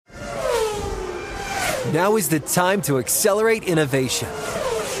Now is the time to accelerate innovation.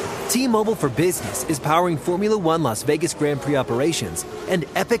 T-Mobile for Business is powering Formula One Las Vegas Grand Prix operations and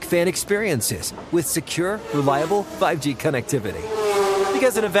epic fan experiences with secure, reliable 5G connectivity.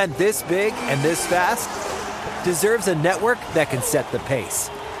 Because an event this big and this fast deserves a network that can set the pace.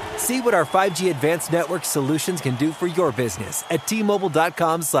 See what our 5G advanced network solutions can do for your business at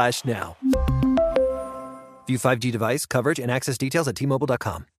T-Mobile.com/now. View 5G device coverage and access details at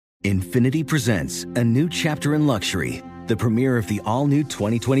T-Mobile.com. Infiniti presents a new chapter in luxury, the premiere of the all-new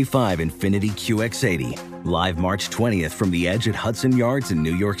 2025 Infiniti QX80, live March 20th from the Edge at Hudson Yards in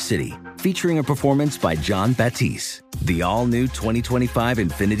New York City, featuring a performance by John Batiste. The all-new 2025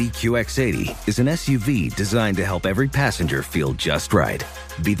 Infiniti QX80 is an SUV designed to help every passenger feel just right.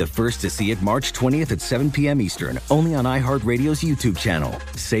 Be the first to see it March 20th at 7 p.m. Eastern, only on iHeartRadio's YouTube channel.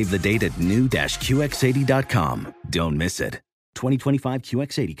 Save the date at new-QX80.com. Don't miss it. 2025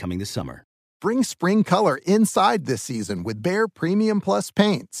 QX80 coming this summer. Bring spring color inside this season with Behr Premium Plus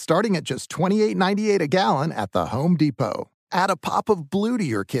paint, starting at just $28.98 a gallon at the Home Depot. Add a pop of blue to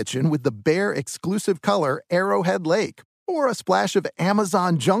your kitchen with the Behr exclusive color Arrowhead Lake, or a splash of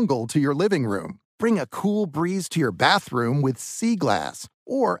Amazon Jungle to your living room. Bring a cool breeze to your bathroom with Sea Glass,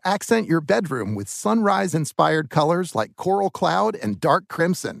 or accent your bedroom with sunrise-inspired colors like Coral Cloud and Dark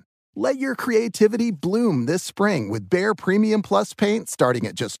Crimson. Let your creativity bloom this spring with Behr Premium Plus paint starting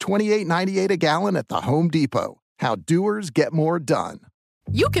at just $28.98 a gallon at the Home Depot. How doers get more done.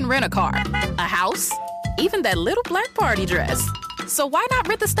 You can rent a car, a house, even that little black party dress. So why not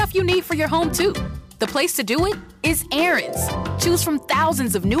rent the stuff you need for your home, too? The place to do it is Aaron's. Choose from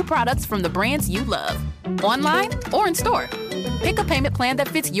thousands of new products from the brands you love, online or in store. Pick a payment plan that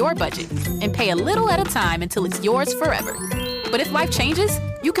fits your budget and pay a little at a time until it's yours forever. But if life changes,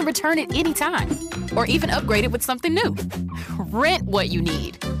 you can return it anytime or even upgrade it with something new. Rent what you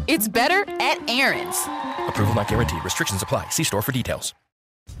need. It's better at Aaron's. Approval not guaranteed. Restrictions apply. See store for details.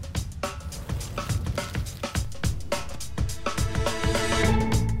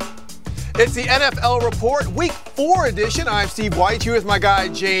 It's the NFL Report, Week 4 edition. I'm Steve White, here with my guy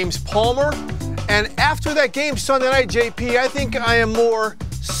James Palmer. And after that game Sunday night, JP, I think I am more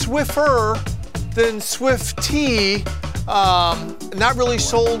Swiffer than Swiftie. Not really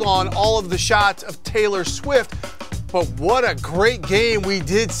sold on all of the shots of Taylor Swift, but what a great game we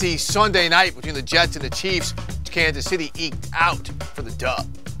did see Sunday night between the Jets and the Chiefs. Kansas City eked out for the dub.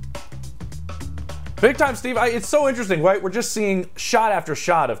 Big time, Steve. It's so interesting, right? We're just seeing shot after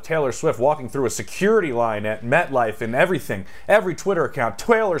shot of Taylor Swift walking through a security line at MetLife and everything. Every Twitter account,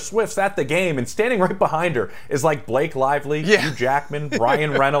 Taylor Swift's at the game, and standing right behind her is like Blake Lively, Hugh Jackman,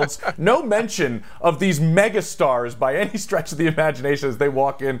 Ryan Reynolds. No mention of these megastars by any stretch of the imagination as they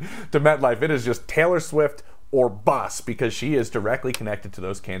walk in to MetLife. It is just Taylor Swift or bust, because she is directly connected to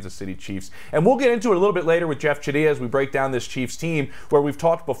those Kansas City Chiefs. And we'll get into it a little bit later with Jeff Chadiha as we break down this Chiefs team, where we've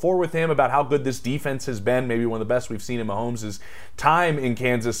talked before with him about how good this defense has been, maybe one of the best we've seen in Mahomes' time in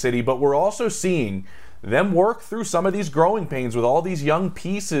Kansas City. But we're also seeing them work through some of these growing pains with all these young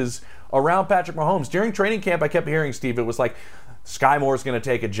pieces around Patrick Mahomes. During training camp, I kept hearing, Steve, it was like, Sky Moore's going to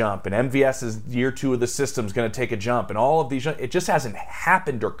take a jump, and MVS's year 2 of the system's going to take a jump, and all of these, it just hasn't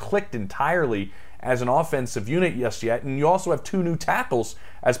happened or clicked entirely as an offensive unit just yet. And you also have 2 new tackles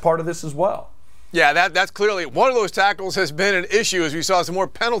as part of this as well. Yeah, that's clearly one of those tackles has been an issue, as we saw some more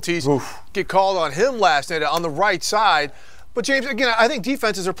penalties get called on him last night on the right side. But James, again, I think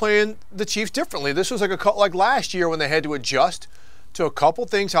defenses are playing the Chiefs differently. This was like last year when they had to adjust to a couple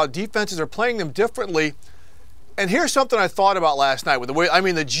things, how defenses are playing them differently. And here's something I thought about last night with the way,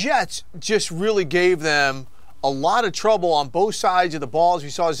 the Jets just really gave them a lot of trouble on both sides of the ball. As we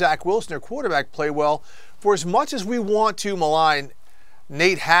saw Zach Wilson, their quarterback, play well. For as much as we want to malign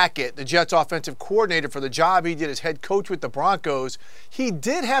Nate Hackett, the Jets offensive coordinator, for the job he did as head coach with the Broncos, he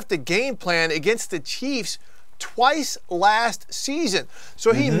did have to game plan against the Chiefs twice last season.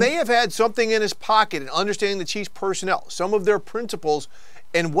 So he may have had something in his pocket in understanding the Chiefs personnel, some of their principles,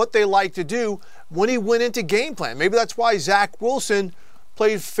 and what they like to do when he went into game plan. Maybe that's why Zach Wilson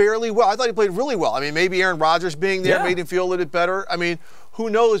played fairly well. I thought he played really well. Maybe Aaron Rodgers being there made him feel a little bit better. Who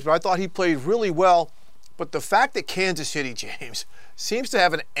knows? But I thought he played really well. But the fact that Kansas City, James, seems to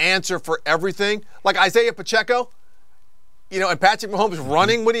have an answer for everything, like Isaiah Pacheco, and Patrick Mahomes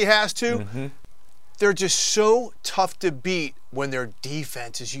running when he has to, they're just so tough to beat when their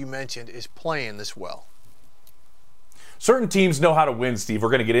defense, as you mentioned, is playing this well. certain teams know how to win, Steve. We're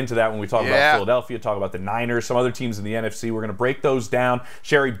going to get into that when we talk about Philadelphia, talk about the Niners, some other teams in the NFC. We're going to break those down.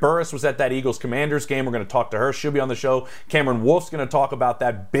 Sherry Burris was at that Eagles-Commanders game. We're going to talk to her. She'll be on the show. Cameron Wolf's going to talk about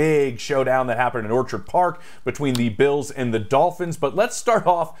that big showdown that happened in Orchard Park between the Bills and the Dolphins. But let's start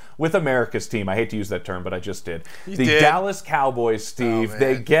off with America's team. I hate to use that term, but I just did. Dallas Cowboys, Steve.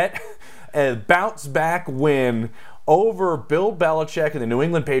 They get a bounce-back win over Bill Belichick and the New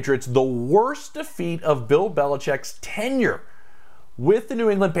England Patriots, the worst defeat of Bill Belichick's tenure with the New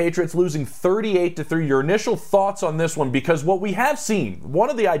England Patriots, losing 38-3. Your initial thoughts on this one, because what we have seen, one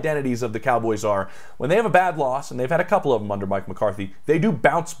of the identities of the Cowboys are, when they have a bad loss, and they've had a couple of them under Mike McCarthy, they do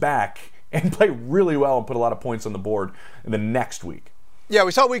bounce back and play really well and put a lot of points on the board in the next week. Yeah,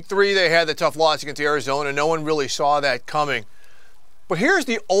 we saw week 3 they had the tough loss against Arizona. No one really saw that coming. But here's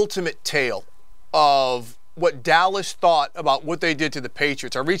the ultimate tale of what Dallas thought about what they did to the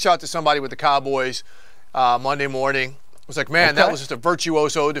Patriots. I reached out to somebody with the Cowboys Monday morning. I was like, man, that was just a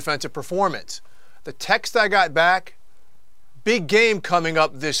virtuoso defensive performance. The text I got back, big game coming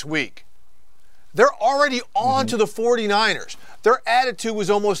up this week. They're already on to the 49ers. Their attitude was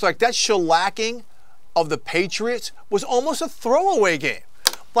almost like that shellacking of the Patriots was almost a throwaway game.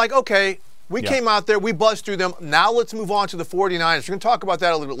 Like, okay, we came out there, we buzzed through them. Now let's move on to the 49ers. We're going to talk about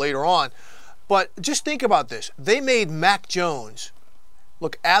that a little bit later on. But just think about this. They made Mac Jones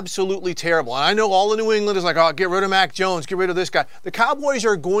look absolutely terrible. And I know all of New England is like, oh, get rid of Mac Jones, get rid of this guy. The Cowboys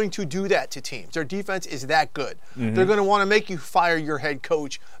are going to do that to teams. Their defense is that good. They're going to want to make you fire your head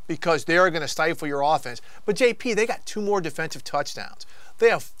coach because they are going to stifle your offense. But, JP, they got 2 more defensive touchdowns. They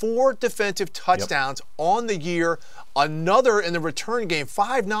have 4 defensive touchdowns on the year, another in the return game,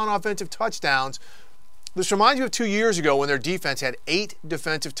 5 non-offensive touchdowns. This reminds me of 2 years ago when their defense had 8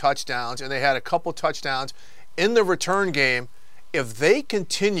 defensive touchdowns and they had a couple touchdowns in the return game. If they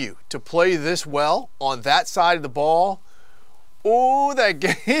continue to play this well on that side of the ball, that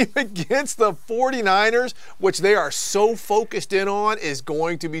game against the 49ers, which they are so focused in on, is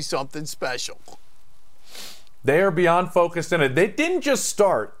going to be something special. They are beyond focused in it. They didn't just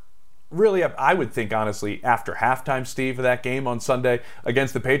start. Really, I would think, honestly, after halftime, Steve, of that game on Sunday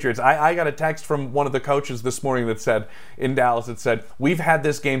against the Patriots. I got a text from one of the coaches this morning that said, in Dallas, that said, we've had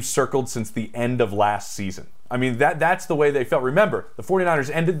this game circled since the end of last season. I mean, that's the way they felt. Remember, the 49ers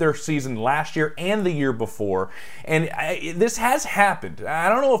ended their season last year and the year before, and this has happened. I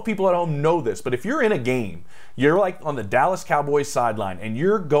don't know if people at home know this, but if you're in a game, you're like on the Dallas Cowboys sideline, and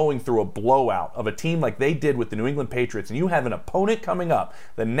you're going through a blowout of a team like they did with the New England Patriots, and you have an opponent coming up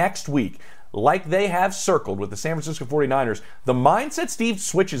the next week, like they have circled with the San Francisco 49ers, the mindset, Steve,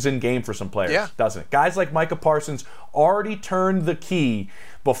 switches in game for some players, doesn't it? Guys like Micah Parsons already turned the key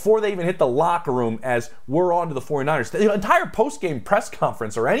before they even hit the locker room as we're on to the 49ers. The entire post-game press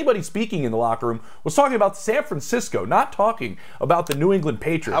conference, or anybody speaking in the locker room, was talking about San Francisco, not talking about the New England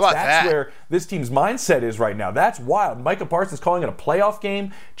Patriots. How about That's where this team's mindset is right now. That's wild. Micah Parsons calling it a playoff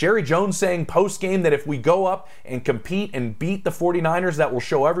game. Jerry Jones saying post-game that if we go up and compete and beat the 49ers, that will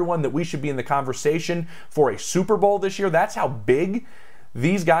show everyone that we should be in the conversation for a Super Bowl this year. That's how big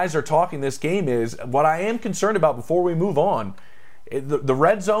these guys are talking this game is. What I am concerned about before we move on, the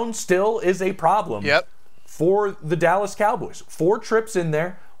red zone still is a problem for the Dallas Cowboys. 4 trips in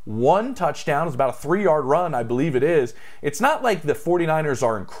there, 1 touchdown. It's about a 3-yard run, I believe it is. It's not like the 49ers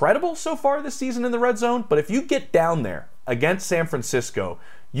are incredible so far this season in the red zone, but if you get down there against San Francisco,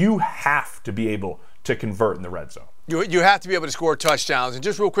 you have to be able to convert in the red zone. You have to be able to score touchdowns. And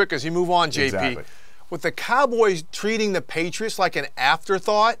just real quick as you move on, JP, with the Cowboys treating the Patriots like an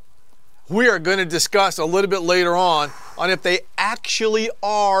afterthought, we are going to discuss a little bit later on if they actually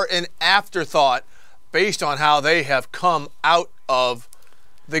are an afterthought based on how they have come out of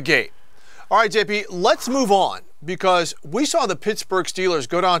the gate. All right, JP, let's move on because we saw the Pittsburgh Steelers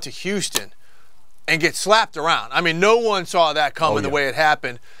go down to Houston and get slapped around. I mean, no one saw that coming the way it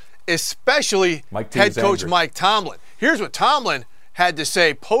happened, especially head coach Mike Tomlin. Here's what Tomlin had to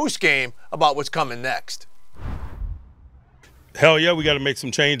say post-game about what's coming next. Hell yeah, we got to make some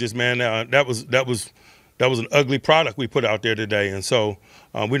changes, man. That was an ugly product we put out there today, and so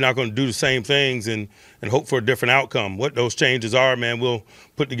we're not going to do the same things and hope for a different outcome. What those changes are, man, we'll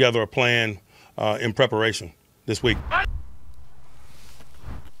put together a plan in preparation this week.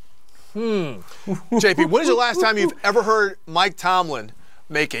 JP, when is the last time you've ever heard Mike Tomlin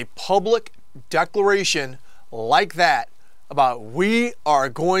make a public declaration like that about we are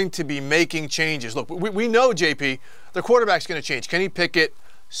going to be making changes? Look, we know, JP, the quarterback's going to change. Kenny Pickett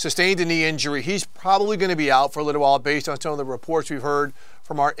sustained a knee injury. He's probably going to be out for a little while based on some of the reports we've heard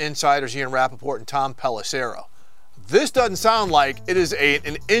from our insiders, Ian Rappaport and Tom Pelissero. This doesn't sound like it is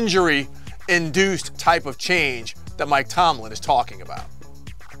an injury-induced type of change that Mike Tomlin is talking about.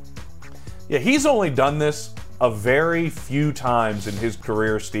 Yeah, he's only done this a very few times in his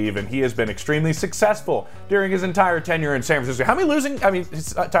career, Steve, and he has been extremely successful during his entire tenure in San Francisco. How many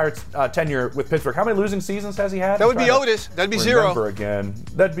his entire tenure with Pittsburgh, how many losing seasons has he had? That would be Otis. That'd be zero.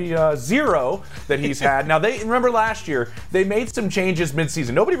 That'd be zero that he's had. Now, remember last year, they made some changes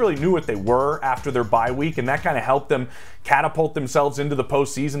midseason. Nobody really knew what they were after their bye week, and that kind of helped them catapult themselves into the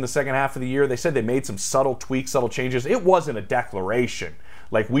postseason the second half of the year. They said they made some subtle tweaks, subtle changes. It wasn't a declaration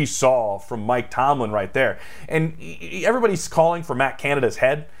like we saw from Mike Tomlin right there. And everybody's calling for Matt Canada's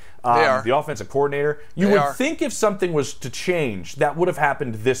head, the offensive coordinator. You would think if something was to change, that would have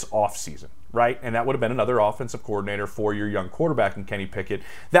happened this offseason, right? And that would have been another offensive coordinator for your young quarterback in Kenny Pickett.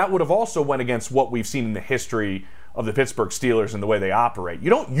 That would have also went against what we've seen in the history of the Pittsburgh Steelers and the way they operate. You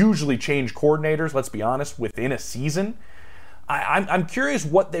don't usually change coordinators, let's be honest, within a season. I'm curious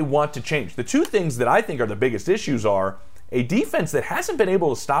what they want to change. The two things that I think are the biggest issues are a defense that hasn't been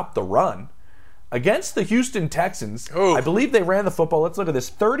able to stop the run. Against the Houston Texans, I believe they ran the football, let's look at this,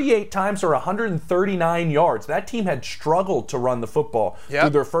 38 times for 139 yards. That team had struggled to run the football through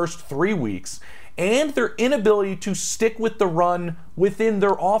their first 3 weeks. And their inability to stick with the run within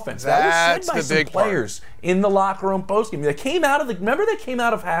their offense. That was said by some players in the locker room postgame. They came out of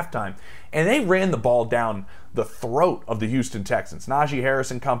halftime, and they ran the ball down the throat of the Houston Texans, Najee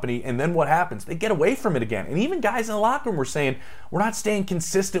Harris and company, and then what happens? They get away from it again. And even guys in the locker room were saying, we're not staying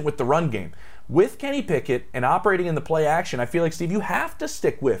consistent with the run game. With Kenny Pickett and operating in the play action, I feel like, Steve, you have to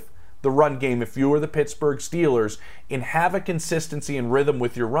stick with the run game if you are the Pittsburgh Steelers and have a consistency and rhythm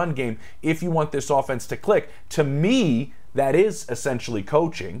with your run game if you want this offense to click. To me, that is essentially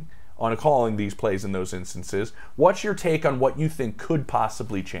coaching on calling these plays in those instances. What's your take on what you think could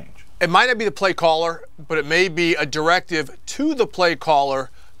possibly change? It might not be the play caller, but it may be a directive to the play caller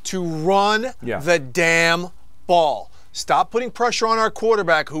to run the damn ball. Stop putting pressure on our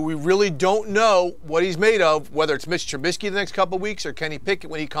quarterback, who we really don't know what he's made of, whether it's Mitch Trubisky the next couple of weeks or Kenny Pickett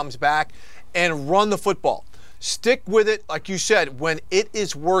when he comes back, and run the football. Stick with it, like you said, when it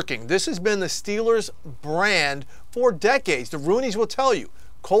is working. This has been the Steelers' brand for decades. The Rooneys will tell you,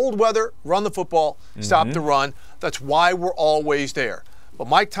 cold weather, run the football, stop the run. That's why we're always there. But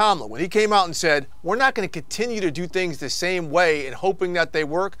Mike Tomlin, when he came out and said, we're not going to continue to do things the same way and hoping that they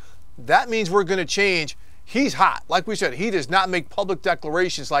work, that means we're going to change. He's hot. Like we said, he does not make public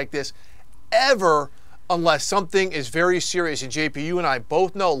declarations like this ever unless something is very serious. And JP, you and I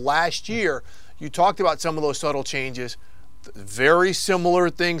both know last year you talked about some of those subtle changes. Very similar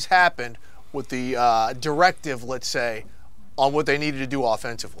things happened with the directive, let's say, on what they needed to do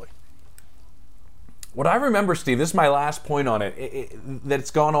offensively. What I remember, Steve, this is my last point on it,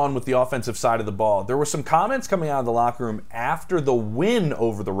 that's gone on with the offensive side of the ball. There were some comments coming out of the locker room after the win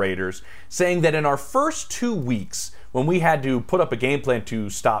over the Raiders saying that in our first 2 weeks, when we had to put up a game plan to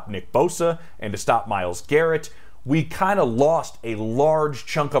stop Nick Bosa and to stop Myles Garrett, we kind of lost a large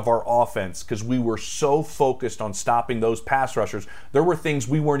chunk of our offense because we were so focused on stopping those pass rushers. There were things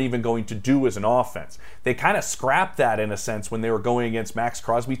we weren't even going to do as an offense. They kind of scrapped that in a sense when they were going against Max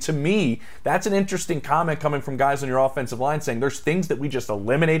Crosby. To me, that's an interesting comment coming from guys on your offensive line saying there's things that we just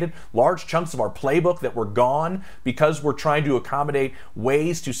eliminated, large chunks of our playbook that were gone because we're trying to accommodate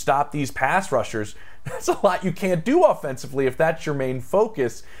ways to stop these pass rushers. That's a lot you can't do offensively if that's your main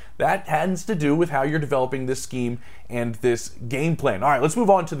focus. That has to do with how you're developing this scheme and this game plan. All right, let's move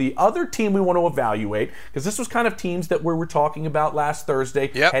on to the other team we want to evaluate, because this was kind of teams that we were talking about last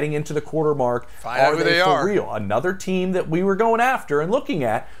Thursday, heading into the quarter mark. Find out who they are. For real? Another team that we were going after and looking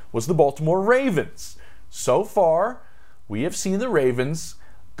at was the Baltimore Ravens. So far, we have seen the Ravens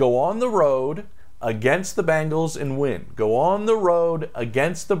go on the road against the Bengals and win. Go on the road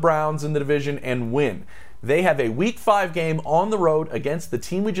against the Browns in the division and win. They have a Week 5 game on the road against the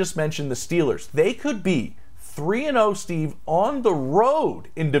team we just mentioned, the Steelers. They could be 3-0, Steve, on the road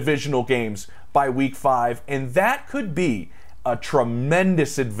in divisional games by Week 5, and that could be a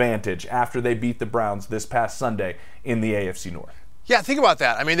tremendous advantage after they beat the Browns this past Sunday in the AFC North. Yeah, think about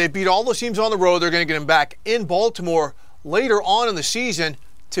that. I mean, they beat all those teams on the road. They're going to get them back in Baltimore later on in the season.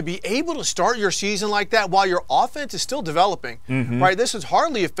 To be able to start your season like that while your offense is still developing, right? This is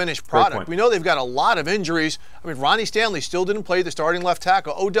hardly a finished product. We know they've got a lot of injuries. I mean, Ronnie Stanley still didn't play the starting left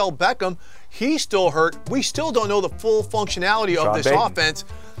tackle. Odell Beckham, he's still hurt. We still don't know the full functionality of this offense,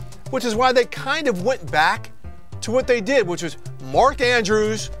 which is why they kind of went back to what they did, which was Mark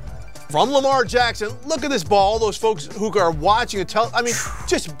Andrews from Lamar Jackson. Look at this ball. All those folks who are watching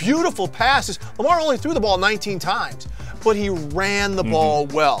just beautiful passes. Lamar only threw the ball 19 times. But he ran the ball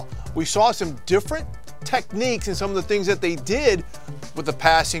well. We saw some different techniques in some of the things that they did with the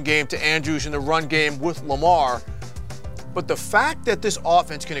passing game to Andrews and the run game with Lamar. But the fact that this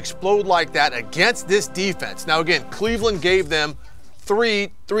offense can explode like that against this defense. Now, again, Cleveland gave them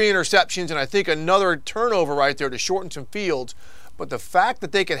three interceptions and I think another turnover right there to shorten some fields. But the fact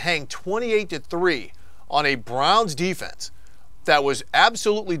that they could hang 28-3 on a Browns defense that was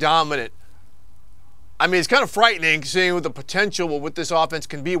absolutely dominant, I mean, it's kind of frightening seeing what the potential of what this offense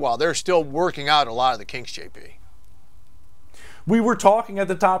can be while they're still working out a lot of the kinks, JP. We were talking at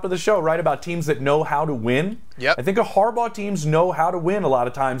the top of the show, right, about teams that know how to win. Yep. I think Harbaugh teams know how to win a lot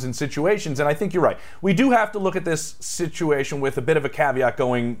of times in situations, and I think you're right. We do have to look at this situation with a bit of a caveat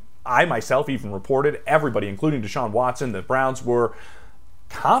going. I myself even reported, everybody, including Deshaun Watson, the Browns were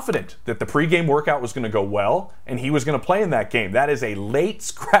confident that the pregame workout was going to go well and he was going to play in that game. That is a late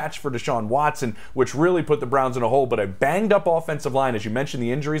scratch for Deshaun Watson, which really put the Browns in a hole. But a banged-up offensive line, as you mentioned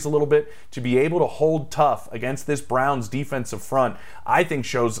the injuries a little bit, to be able to hold tough against this Browns defensive front, I think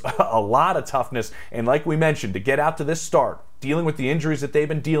shows a lot of toughness. And like we mentioned, to get out to this start, dealing with the injuries that they've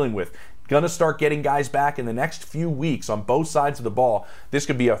been dealing with, going to start getting guys back in the next few weeks on both sides of the ball. This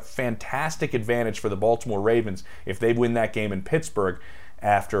could be a fantastic advantage for the Baltimore Ravens if they win that game in Pittsburgh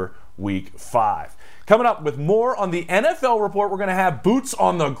after Week 5. Coming up with more on the NFL report, we're going to have boots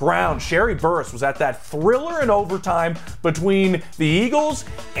on the ground. Sherry Burris was at that thriller in overtime between the Eagles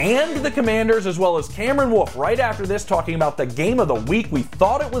and the Commanders, as well as Cameron Wolfe right after this, talking about the game of the week we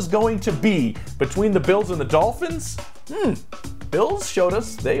thought it was going to be between the Bills and the Dolphins. Bills showed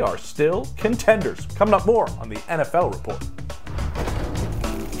us they are still contenders. Coming up more on the NFL report.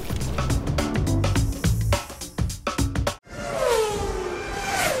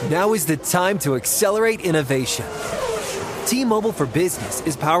 Now is the time to accelerate innovation. T-Mobile for Business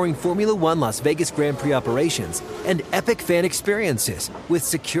is powering Formula One Las Vegas Grand Prix operations and epic fan experiences with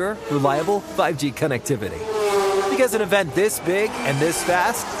secure, reliable 5G connectivity. Because an event this big and this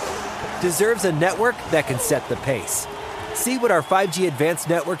fast deserves a network that can set the pace. See what our 5G advanced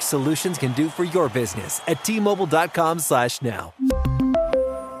network solutions can do for your business at T-Mobile.com/now.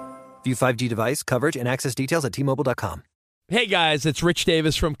 View 5G device coverage and access details at T-Mobile.com. Hey guys, it's Rich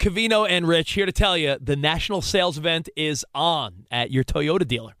Davis from Covino and Rich here to tell you the national sales event is on at your Toyota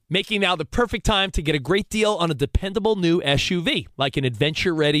dealer, making now the perfect time to get a great deal on a dependable new SUV like an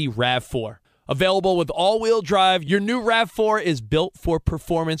adventure-ready RAV4. Available with all-wheel drive, your new RAV4 is built for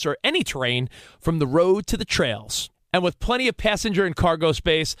performance or any terrain from the road to the trails. And with plenty of passenger and cargo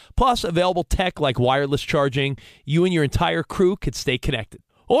space, plus available tech like wireless charging, you and your entire crew could stay connected.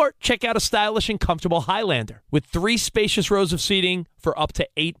 Or check out a stylish and comfortable Highlander with 3 spacious rows of seating for up to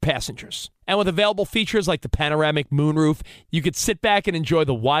 8 passengers. And with available features like the panoramic moonroof, you could sit back and enjoy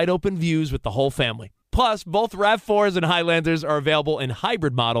the wide-open views with the whole family. Plus, both RAV4s and Highlanders are available in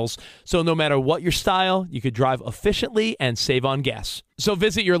hybrid models, so no matter what your style, you could drive efficiently and save on gas. So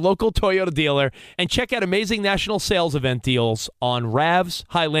visit your local Toyota dealer and check out amazing national sales event deals on RAVs,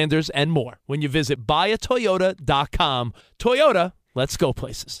 Highlanders, and more when you visit buyatoyota.com. Toyota, let's go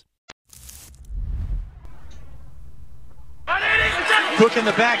places. Cook in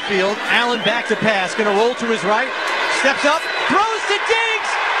the backfield. Allen back to pass. Going to roll to his right. Steps up. Throws to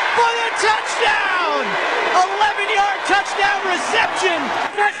Diggs for the touchdown. 11-yard touchdown reception.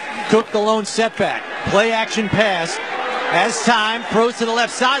 Cook the lone setback. Play action pass. As time throws to the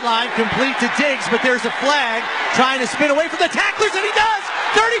left sideline. Complete to Diggs, but there's a flag. Trying to spin away from the tacklers, and he does.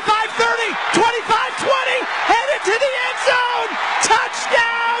 35-30. 25-20. Headed to the end zone.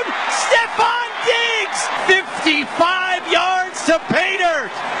 Touchdown. Stephon Diggs. 55 yards to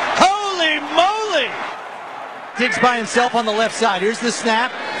Pater. Holy moly. Diggs by himself on the left side. Here's the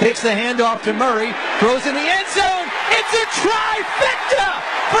snap. Takes the handoff to Murray. Throws in the end zone. It's a trifecta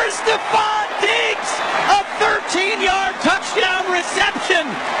for Stephon Diggs. A 13-yard touchdown reception.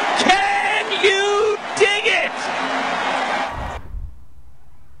 Can you dig it?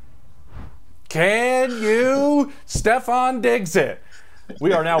 Can you Stephon Diggs it?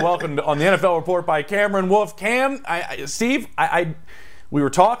 We are now welcomed on the NFL Report by Cameron Wolfe. Cam, Steve, we were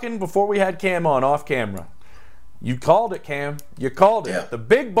talking before we had Cam on, off camera. You called it, Cam. You called it. Yeah. The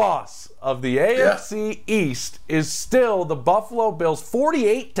big boss of the AFC East is still the Buffalo Bills,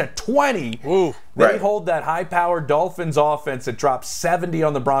 48-20. Ooh, they right. hold that high-powered Dolphins offense that dropped 70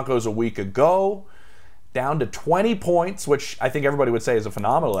 on the Broncos a week ago, down to 20 points, which I think everybody would say is a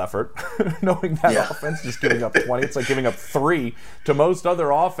phenomenal effort, knowing that offense just giving up 20. It's like giving up 3 to most other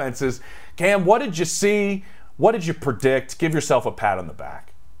offenses. Cam, what did you see? What did you predict? Give yourself a pat on the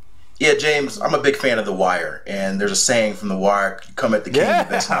back. Yeah, James, I'm a big fan of The Wire, and there's a saying from The Wire: "You come at the king, you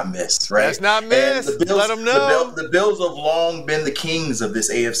best not miss." Right? That's not miss. Let them know. The Bills have long been the kings of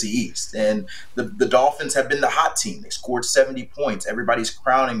this AFC East, and the Dolphins have been the hot team. They scored 70 points. Everybody's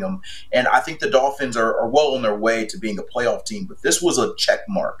crowning them, and I think the Dolphins are well on their way to being a playoff team. But this was a check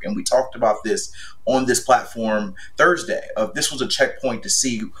mark, and we talked about this on this platform Thursday. This was a checkpoint to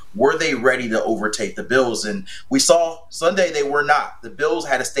see, were they ready to overtake the Bills? And we saw Sunday they were not. The Bills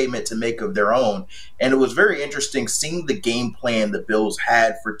had a statement to make of their own, and it was very interesting seeing the game plan the Bills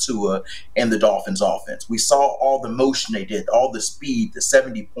had for Tua and the Dolphins offense. We saw all the motion they did, all the speed, the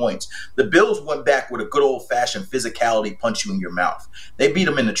 70 points. The Bills went back with a good old-fashioned physicality, punch you in your mouth. They beat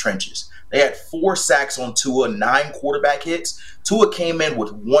them in the trenches. They had 4 sacks on Tua, 9 quarterback hits. Tua came in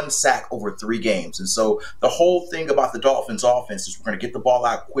with 1 sack over 3 games. And so the whole thing about the Dolphins offense is we're going to get the ball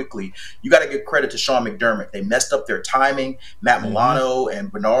out quickly. You got to give credit to Sean McDermott. They messed up their timing. Matt Milano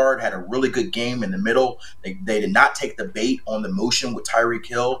and Bernard had a really good game in the middle. They did not take the bait on the motion with Tyreek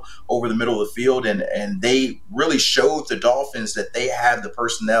Hill over the middle of the field. And they really showed the Dolphins that they have the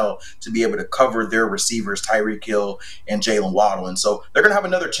personnel to be able to cover their receivers, Tyreek Hill and Jalen Waddle. And so they're going to have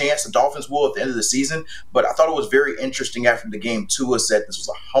another chance. The Dolphins will at the end of the season. But I thought it was very interesting after the game. Tua said this was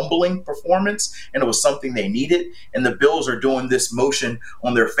a humbling performance and it was something they needed. And the Bills are doing this motion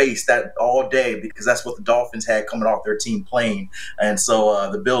on their face that all day because that's what the Dolphins had coming off their team playing. And so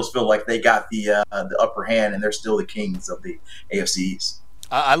the Bills feel like they got the upper hand and they're still the kings of the AFC East.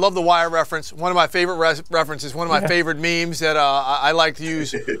 I love the Wire reference. One of my favorite references, one of my favorite memes that I like to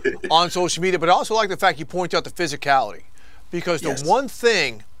use on social media, but I also like the fact you point out the physicality. Because the one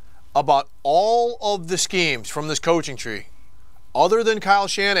thing about all of the schemes from this coaching tree, other than Kyle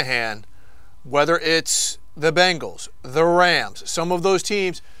Shanahan, whether it's the Bengals, the Rams, some of those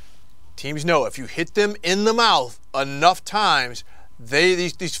teams know if you hit them in the mouth enough times,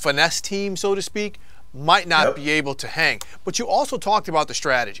 these finesse teams, so to speak, might not be able to hang. But you also talked about the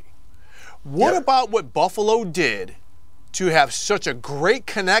strategy. What about what Buffalo did to have such a great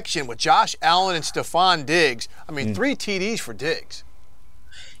connection with Josh Allen and Stephon Diggs? I mean, 3 TDs for Diggs.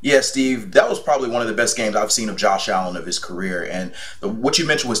 Yeah, Steve, that was probably one of the best games I've seen of Josh Allen of his career. And what you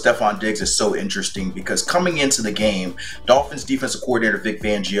mentioned with Stephon Diggs is so interesting because coming into the game, Dolphins defensive coordinator Vic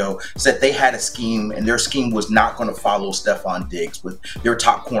Fangio said they had a scheme and their scheme was not going to follow Stephon Diggs with their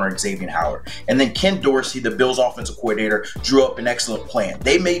top corner Xavier Howard. And then Ken Dorsey, the Bills offensive coordinator, drew up an excellent plan.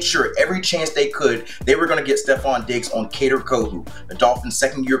 They made sure every chance they could, they were going to get Stephon Diggs on Kader Kohou, the Dolphins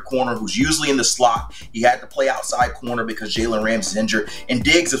second-year corner who's usually in the slot. He had to play outside corner because Jalen Ramsey's injured. And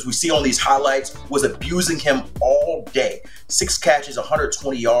Diggs, as we see on these highlights, was abusing him all day. 6 catches,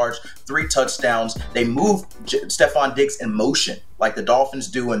 120 yards, 3 touchdowns. They moved Stephon Diggs in motion like the Dolphins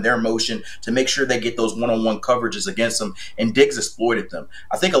do in their motion to make sure they get those one-on-one coverages against them, and Diggs exploited them.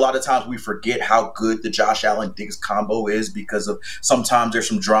 I think a lot of times we forget how good the Josh Allen-Diggs combo is because of sometimes there's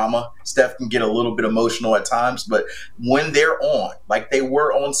some drama. Steph can get a little bit emotional at times, but when they're on, like they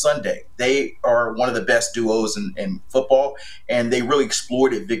were on Sunday, they are one of the best duos in football, and they really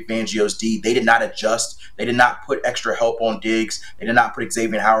exploited Vic Fangio's D. They did not adjust. They did not put extra help on Diggs. They did not put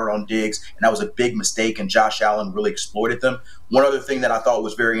Xavier Howard on Diggs, and that was a big mistake, and Josh Allen really exploited them. One other thing that I thought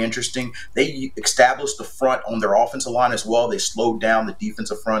was very interesting, they established the front on their offensive line as well. They slowed down the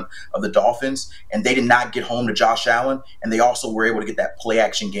defensive front of the Dolphins, and they did not get home to Josh Allen, and they also were able to get that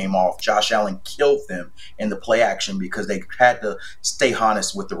play-action game off. Josh Allen killed them in the play-action because they had to stay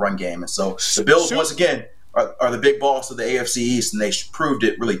honest with the run game. And so the Bills, once again, are the big boss of the AFC East, and they proved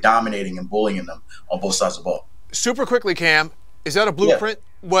it really dominating and bullying them on both sides of the ball. Super quickly, Cam, is that a blueprint,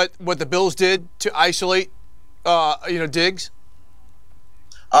 what the Bills did to isolate Diggs?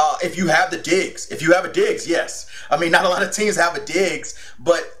 If you have a Diggs, yes. I mean, not a lot of teams have a Diggs,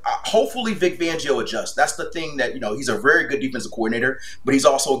 but hopefully Vic Fangio adjusts. That's the thing that, he's a very good defensive coordinator, but he's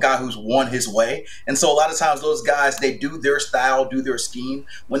also a guy who's won his way. And so a lot of times those guys, they do their style, do their scheme.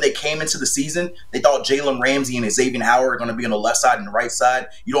 When they came into the season, they thought Jalen Ramsey and Xavier Howard are going to be on the left side and the right side.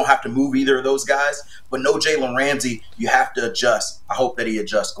 You don't have to move either of those guys, but no Jalen Ramsey, you have to adjust. I hope that he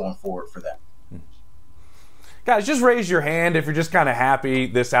adjusts going forward for that. Guys, just raise your hand if you're just kind of happy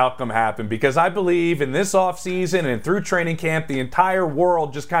this outcome happened, because I believe in this offseason and through training camp, the entire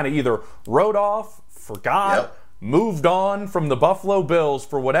world just kind of either wrote off, forgot, moved on from the Buffalo Bills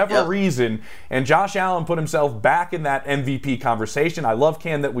for whatever reason, and Josh Allen put himself back in that MVP conversation. I love,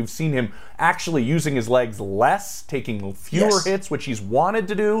 Cam, that we've seen him actually using his legs less, taking fewer hits, which he's wanted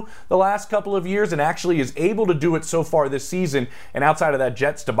to do the last couple of years, and actually is able to do it so far this season. And outside of that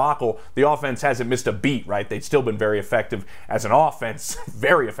Jets debacle, the offense hasn't missed a beat, right? They've still been very effective as an offense,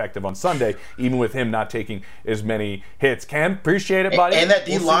 very effective on Sunday, even with him not taking as many hits. Cam, appreciate it, buddy. And that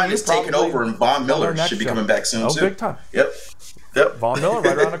D-line is taking over, and Von Miller should be coming back soon. Big time. Yep. Von Miller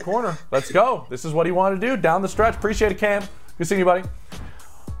right around the corner. Let's go. This is what he wanted to do down the stretch. Appreciate it, Cam. Good seeing you, buddy.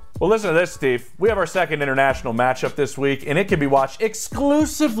 Well, listen to this, Steve. We have our second international matchup this week, and it can be watched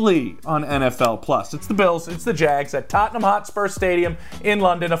exclusively on NFL Plus. It's the Bills, it's the Jags at Tottenham Hotspur Stadium in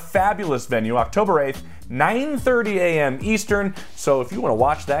London, a fabulous venue, October 8th, 9:30 a.m. Eastern. So if you want to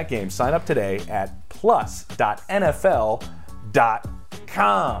watch that game, sign up today at plus.nfl.com.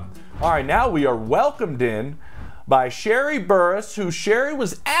 All right, now we are welcomed in by Sherry Burris, who Sherry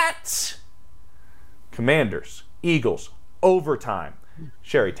was at Commanders, Eagles, overtime.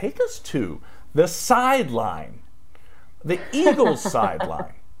 Sherry, take us to the sideline, the Eagles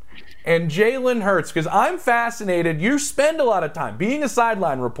sideline, and Jalen Hurts, because I'm fascinated. You spend a lot of time being a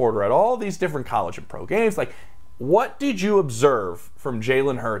sideline reporter at all these different college and pro games. Like, what did you observe from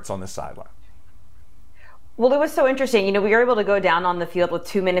Jalen Hurts on the sideline? Well, it was so interesting. You know, we were able to go down on the field with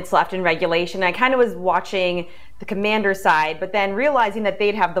 2 minutes left in regulation. I kind of was watching the Commander side, but then realizing that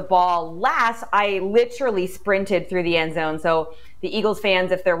they'd have the ball last, I literally sprinted through the end zone. So the Eagles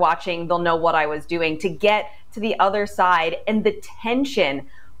fans, if they're watching, they'll know what I was doing to get to the other side. And the tension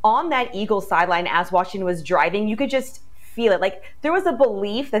on that Eagles sideline as Washington was driving, you could just feel it. Like, there was a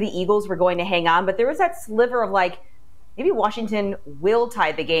belief that the Eagles were going to hang on, but there was that sliver of like, maybe Washington will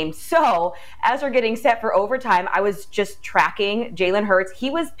tie the game. So as we're getting set for overtime, I was just tracking Jalen Hurts. He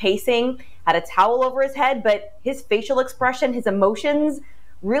was pacing, had a towel over his head, but his facial expression, his emotions,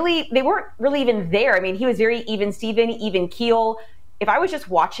 really, they weren't really even there. I mean, he was very even Steven, even keel. If I was just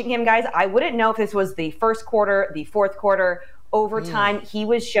watching him, guys, I wouldn't know if this was the first quarter, the fourth quarter, overtime. He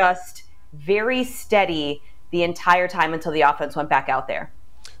was just very steady the entire time until the offense went back out there.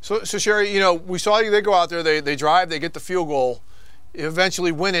 So Sherry, you know, we saw you. They go out there, they drive, they get the field goal,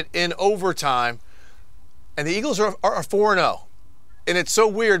 eventually win it in overtime, and the Eagles are 4-0. And it's so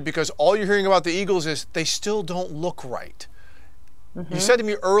weird because all you're hearing about the Eagles is they still don't look right. You said to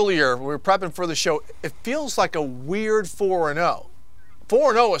me earlier, when we were prepping for the show, it feels like a weird 4-0.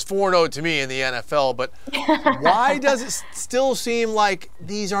 4-0 is 4-0 to me in the NFL, but why does it still seem like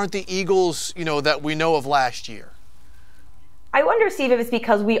these aren't the Eagles, you know, that we know of last year? I wonder, Steve, if it's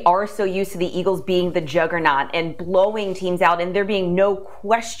because we are so used to the Eagles being the juggernaut and blowing teams out and there being no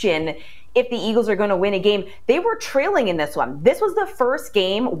question if the Eagles are going to win a game. They were trailing in this one. This was the first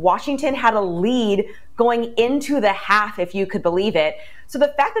game Washington had a lead going into the half, if you could believe it. So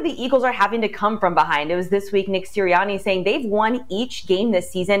the fact that the Eagles are having to come from behind, it was this week Nick Sirianni saying they've won each game this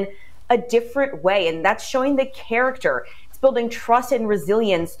season a different way, and that's showing the character. It's building trust and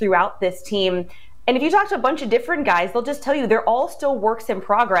resilience throughout this team. And if you talk to a bunch of different guys, they'll just tell you they're all still works in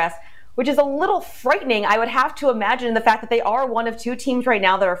progress, which is a little frightening. I would have to imagine the fact that they are one of two teams right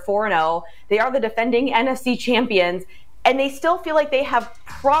now that are 4-0. They are the defending NFC champions, and they still feel like they have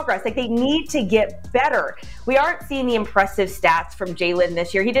progress, like they need to get better. We aren't seeing the impressive stats from Jalen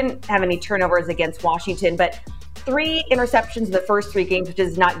this year. He didn't have any turnovers against Washington, but 3 interceptions in the first 3 games, which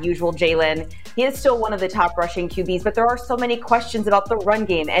is not usual Jalen. He is still one of the top rushing QBs, but there are so many questions about the run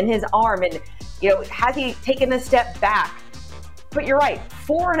game and his arm and, you know, has he taken a step back? But you're right,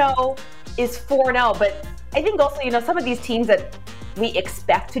 4-0 is 4-0, but I think also, you know, some of these teams that we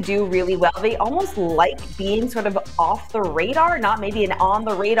expect to do really well, they almost like being sort of off the radar, not maybe an on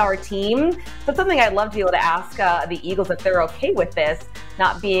the radar team. But something I'd love to be able to ask the Eagles if they're okay with this,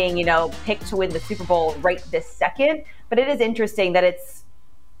 not being, you know, picked to win the Super Bowl right this second. But it is interesting that it's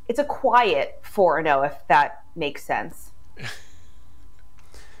a quiet 4-0, if that makes sense.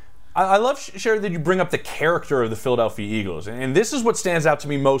 I love, Sherry, that you bring up the character of the Philadelphia Eagles. And this is what stands out to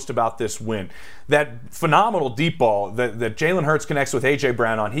me most about this win. That phenomenal deep ball that Jalen Hurts connects with A.J.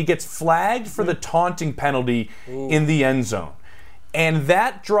 Brown on. He gets flagged for the taunting penalty in the end zone. And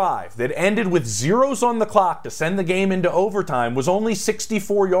that drive that ended with zeros on the clock to send the game into overtime was only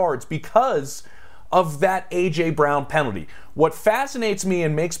 64 yards because of that A.J. Brown penalty. What fascinates me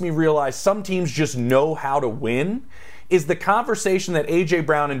and makes me realize some teams just know how to win is the conversation that A.J.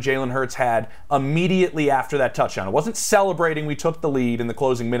 Brown and Jalen Hurts had immediately after that touchdown. It wasn't celebrating we took the lead in the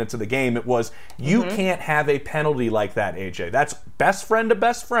closing minutes of the game. It was, you can't have a penalty like that, A.J. That's best friend to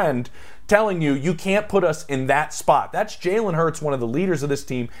best friend telling you can't put us in that spot. That's Jalen Hurts, one of the leaders of this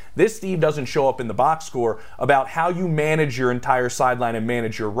team. This, Steve, doesn't show up in the box score about how you manage your entire sideline and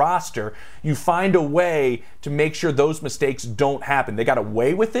manage your roster. You find a way to make sure those mistakes don't happen. They got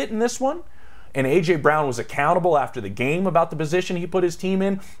away with it in this one. And A.J. Brown was accountable after the game about the position he put his team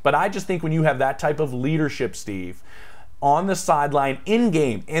in. But I just think when you have that type of leadership, Steve, on the sideline,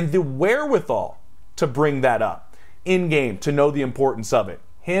 in-game, and the wherewithal to bring that up in-game, to know the importance of it.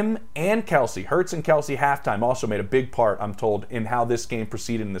 Him and Kelsey, Hurts and Kelsey halftime also made a big part, I'm told, in how this game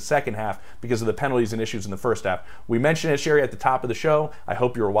proceeded in the second half because of the penalties and issues in the first half. We mentioned it, Sherry, at the top of the show. I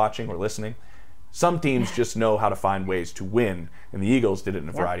hope you were watching or listening. Some teams just know how to find ways to win, and the Eagles did it in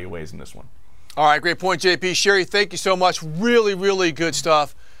a variety of ways in this one. All right, great point, JP. Sherry, thank you so much. Really, really good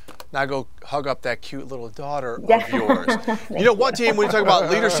stuff. Now go hug up that cute little daughter of yours. You know, one team, when you talk about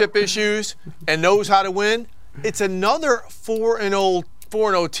leadership issues and knows how to win, it's another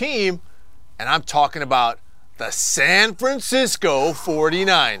 4-0 team, and I'm talking about the San Francisco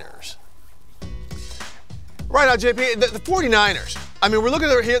 49ers. Right now, JP, the 49ers. I mean, we're looking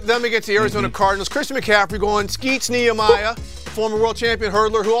at them against the Arizona Cardinals. Christian McCaffrey going, Skeets Nehemiah, former world champion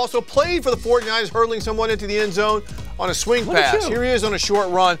hurdler, who also played for the 49ers, hurtling someone into the end zone on a swing pass. Here he is on a short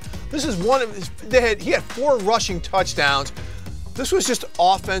run. This is one of his, he had 4 rushing touchdowns. This was just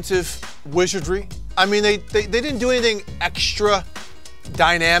offensive wizardry. I mean, they didn't do anything extra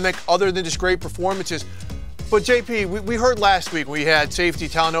dynamic other than just great performances. But JP, we heard last week we had safety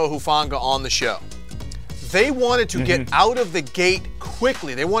Talanoa Hufanga on the show. They wanted to get out of the gate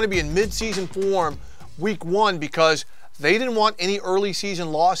quickly. They want to be in midseason form week 1 because they didn't want any early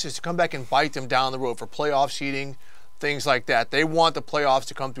season losses to come back and bite them down the road for playoff seeding, things like that. They want the playoffs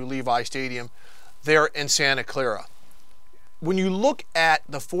to come through Levi Stadium there in Santa Clara. When you look at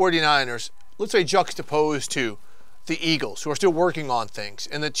the 49ers, let's say juxtaposed to the Eagles, who are still working on things,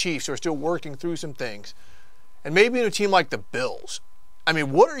 and the Chiefs, who are still working through some things, and maybe in a team like the Bills, I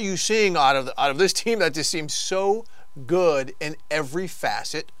mean, what are you seeing out of this team that just seems so good in every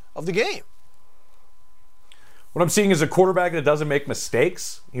facet of the game? What I'm seeing is a quarterback that doesn't make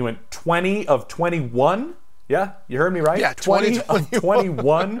mistakes. He went 20 of 21. Yeah, you heard me right? Yeah, 20 of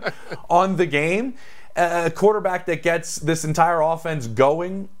 21 on the game. A quarterback that gets this entire offense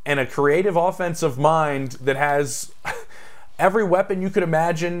going, and a creative offensive mind that has every weapon you could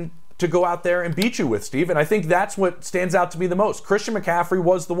imagine to go out there and beat you with, Steve. And I think that's what stands out to me the most. Christian McCaffrey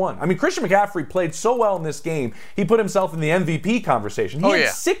was the one. I mean, Christian McCaffrey played so well in this game, he put himself in the MVP conversation. He had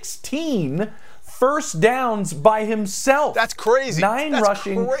 16 first downs by himself. That's crazy. 9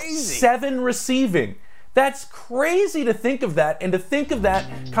 rushing, 7 receiving. That's crazy to think of that, and to think of that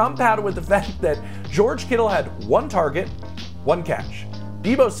compounded with the fact that George Kittle had 1 target, 1 catch.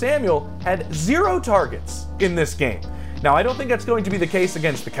 Deebo Samuel had 0 targets in this game. Now, I don't think that's going to be the case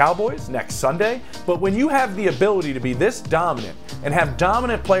against the Cowboys next Sunday, but when you have the ability to be this dominant and have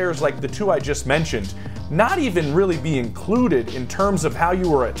dominant players like the 2 I just mentioned, not even really be included in terms of how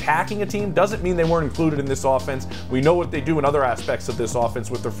you were attacking a team doesn't mean they weren't included in this offense. We know what they do in other aspects of this offense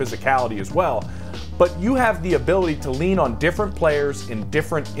with their physicality as well. But you have the ability to lean on different players in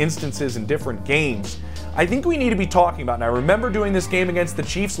different instances in different games. I think we need to be talking about, and I remember doing this game against the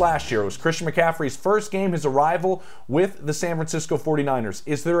Chiefs last year. It was Christian McCaffrey's first game, his arrival with the San Francisco 49ers.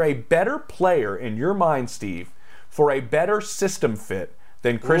 Is there a better player in your mind, Steve, for a better system fit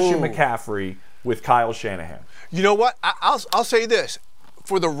than Christian McCaffrey with Kyle Shanahan? You know what? I'll say this.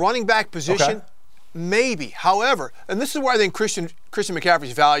 For the running back position, maybe. However, and this is where I think Christian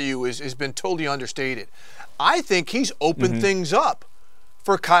McCaffrey's value has been totally understated. I think he's opened things up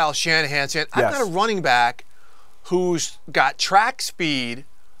for Kyle Shanahan, saying, I've got a running back who's got track speed,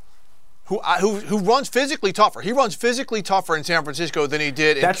 who runs physically tougher. He runs physically tougher in San Francisco than he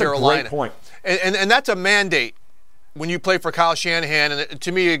did in Carolina. That's a great point. And that's a mandate when you play for Kyle Shanahan. And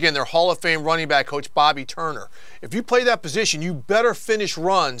to me, again, their Hall of Fame running back coach, Bobby Turner. If you play that position, you better finish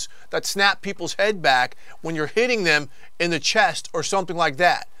runs that snap people's head back when you're hitting them in the chest or something like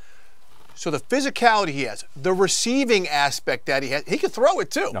that. So the physicality he has, the receiving aspect that he has, he can throw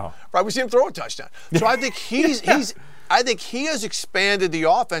it too. Right? We see him throw a touchdown. So I think I think he has expanded the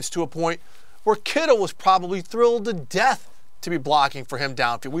offense to a point where Kittle was probably thrilled to death to be blocking for him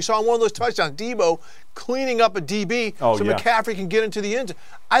downfield. We saw one of those touchdowns, Deebo cleaning up a DB McCaffrey can get into the end zone.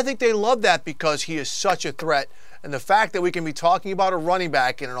 I think they love that because he is such a threat. And the fact that we can be talking about a running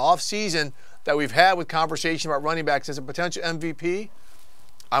back in an off season that we've had with conversation about running backs as a potential MVP,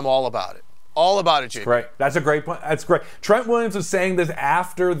 I'm all about it. All about it, Jake. Great. That's a great point. That's great. Trent Williams was saying this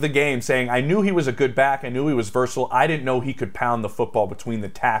after the game, saying, I knew he was a good back. I knew he was versatile. I didn't know he could pound the football between the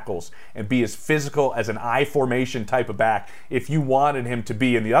tackles and be as physical as an I formation type of back if you wanted him to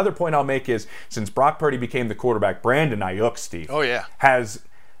be. And the other point I'll make is, since Brock Purdy became the quarterback, Brandon Ayuk, Steve, has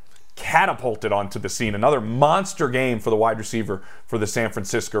catapulted onto the scene. Another monster game for the wide receiver for the San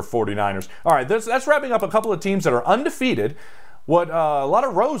Francisco 49ers. All right, that's wrapping up a couple of teams that are undefeated. A lot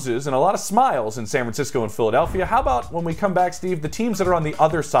of roses and a lot of smiles in San Francisco and Philadelphia. How about when we come back, Steve, the teams that are on the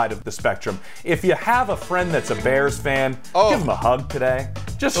other side of the spectrum? If you have a friend that's a Bears fan, give him a hug today.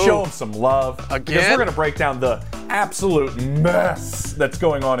 Just show him some love. Because we're going to break down the absolute mess that's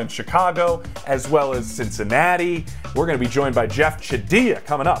going on in Chicago as well as Cincinnati. We're going to be joined by Jeff Chadiha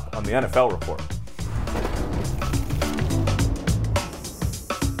coming up on the NFL Report.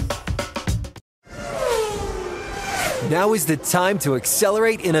 Now is the time to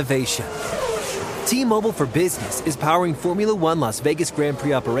accelerate innovation. T-Mobile for Business is powering Formula One Las Vegas Grand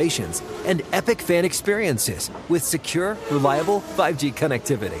Prix operations and epic fan experiences with secure, reliable 5G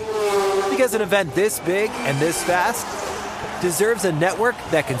connectivity. Because an event this big and this fast deserves a network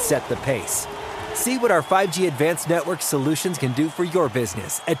that can set the pace. See what our 5G advanced network solutions can do for your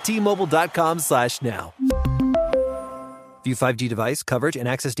business at T-Mobile.com/now. View 5G device coverage and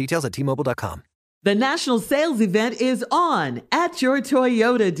access details at T-Mobile.com. The national sales event is on at your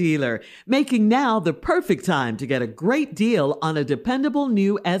Toyota dealer, making now the perfect time to get a great deal on a dependable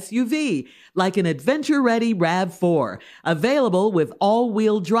new SUV, like an adventure-ready RAV4. Available with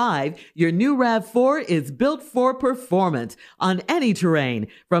all-wheel drive, your new RAV4 is built for performance on any terrain,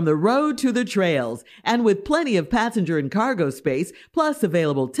 from the road to the trails. And with plenty of passenger and cargo space, plus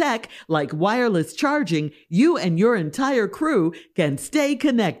available tech like wireless charging, you and your entire crew can stay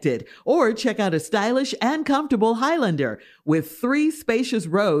connected. Or check out a stylish and comfortable Highlander with 3 spacious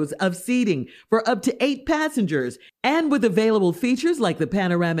rows of seating for up to 8 passengers. And with available features like the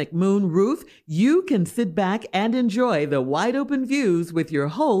panoramic moon roof, you can sit back and enjoy the wide open views with your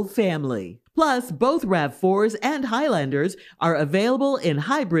whole family. Plus, both RAV4s and Highlanders are available in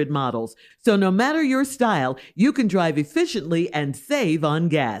hybrid models. So no matter your style, you can drive efficiently and save on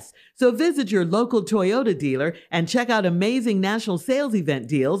gas. So visit your local Toyota dealer and check out amazing national sales event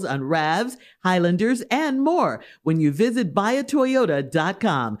deals on RAVs, Highlanders, and more when you visit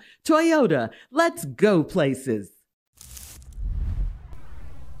buyatoyota.com. Toyota, let's go places.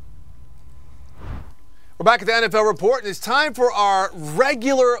 We're back at the NFL Report, and it's time for our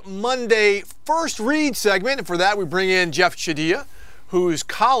regular Monday First Read segment. And for that, we bring in Jeff Chadiha, whose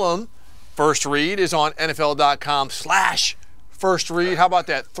column, First Read, is on NFL.com/First Read. How about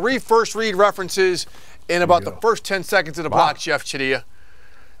that? 3 First Read references in about the first 10 seconds of the block, Jeff Chadiha.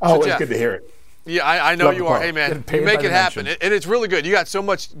 Oh, it's good to hear it. Yeah, I know you are. Hey, man, you make it happen. And it's really good. You got so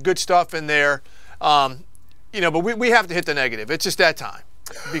much good stuff in there. But we have to hit the negative. It's just that time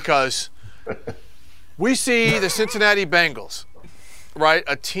because we see the Cincinnati Bengals, right?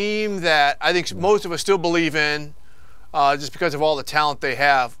 A team that I think most of us still believe in just because of all the talent they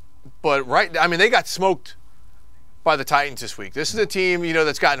have. But they got smoked by the Titans this week. This is a team,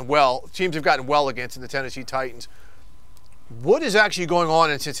 that's gotten well. Teams have gotten well against in the Tennessee Titans. What is actually going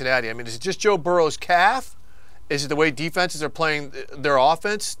on in Cincinnati? I mean, is it just Joe Burrow's calf? Is it the way defenses are playing their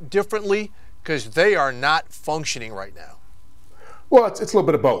offense differently? Because they are not functioning right now. Well, it's a little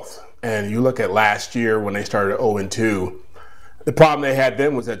bit of both. And you look at last year when they started 0-2, the problem they had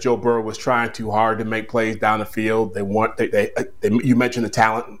then was that Joe Burrow was trying too hard to make plays down the field. You mentioned the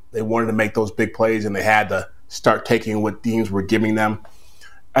talent. They wanted to make those big plays, and they had to start taking what teams were giving them.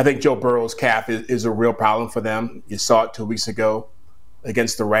 I think Joe Burrow's calf is a real problem for them. You saw it 2 weeks ago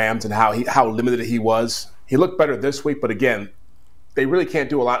against the Rams and how limited he was. He looked better this week, but again, they really can't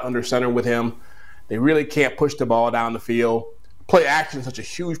do a lot under center with him. They really can't push the ball down the field. Play action is such a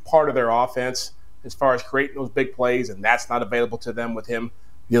huge part of their offense as far as creating those big plays, and that's not available to them with him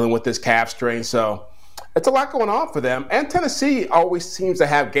dealing with this calf strain. So it's a lot going on for them. And Tennessee always seems to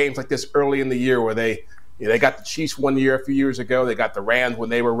have games like this early in the year where they got the Chiefs one year a few years ago. They got the Rams when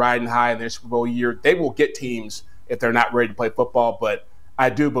they were riding high in their Super Bowl year. They will get teams if they're not ready to play football, but I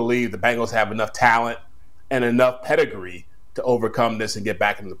do believe the Bengals have enough talent and enough pedigree to overcome this and get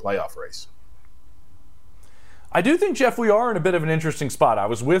back into the playoff race. I do think, Jeff, we are in a bit of an interesting spot. I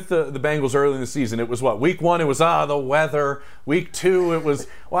was with the Bengals early in the season. It was week 1, it was the weather. Week 2, it was,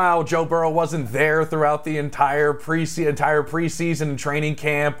 Joe Burrow wasn't there throughout the entire preseason and training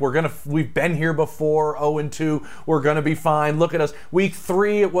camp. We've been here before, 0-2. We're gonna be fine. Look at us. Week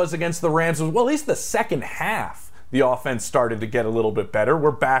 3, it was against the Rams. At least the second half, the offense started to get a little bit better.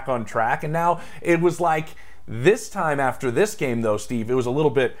 We're back on track, and now it was like this time after this game, though, Steve, it was a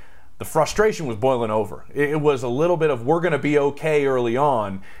little bit the frustration was boiling over. It was a little bit of we're going to be okay early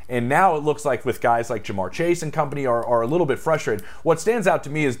on, and now it looks like with guys like Jamar Chase and company are a little bit frustrated. What stands out to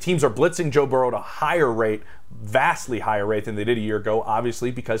me is teams are blitzing Joe Burrow at a higher rate, vastly higher rate than they did a year ago,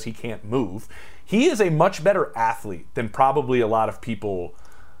 obviously because he can't move. He is a much better athlete than probably a lot of people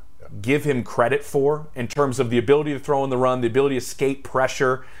give him credit for in terms of the ability to throw in the run, the ability to escape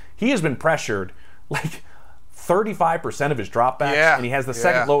pressure. He has been pressured like 35% of his dropbacks, and he has the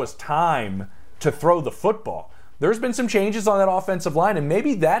second lowest time to throw the football. There's been some changes on that offensive line, and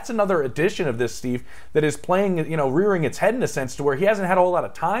maybe that's another addition of this, Steve, that is playing, rearing its head in a sense to where he hasn't had a whole lot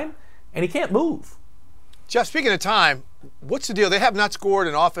of time, and he can't move. Jeff, speaking of time, what's the deal? They have not scored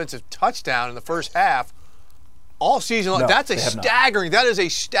an offensive touchdown in the first half all season long. No, That is a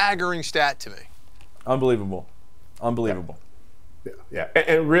staggering stat to me. Unbelievable. Yeah.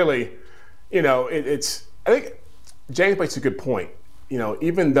 And really, it's I think James makes a good point.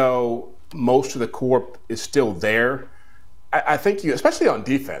 Even though most of the core is still there, I think especially on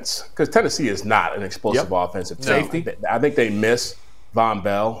defense, because Tennessee is not an explosive offensive team. Safety. I think they miss Von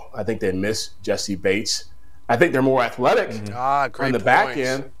Bell. I think they miss Jesse Bates. I think they're more athletic on the back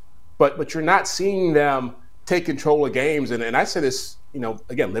end, but you're not seeing them take control of games. And I say this,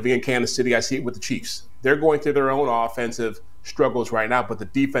 again, living in Kansas City, I see it with the Chiefs. They're going through their own offensive struggles right now, but the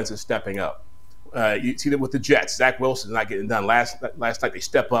defense is stepping up. You see that with the Jets. Zach Wilson's not getting done. Last night they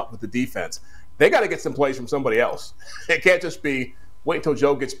step up with the defense. They got to get some plays from somebody else. It can't just be wait until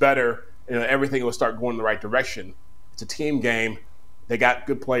Joe gets better and everything will start going in the right direction. It's a team game. They got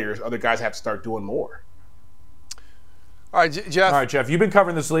good players. Other guys have to start doing more. All right, Jeff. All right, Jeff, you've been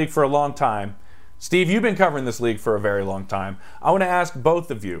covering this league for a long time. Steve, you've been covering this league for a very long time. I want to ask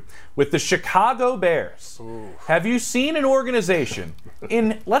both of you, with the Chicago Bears, have you seen an organization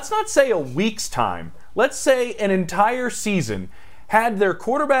in, let's not say a week's time, let's say an entire season, had their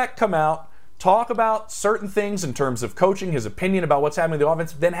quarterback come out, talk about certain things in terms of coaching, his opinion about what's happening in the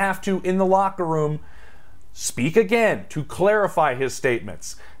offense, then have to, in the locker room, speak again to clarify his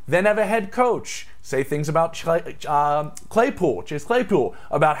statements, then have a head coach say things about Chase Claypool,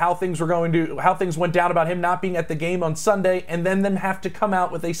 about how things went down about him not being at the game on Sunday, and then them have to come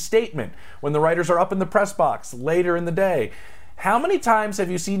out with a statement when the writers are up in the press box later in the day. How many times have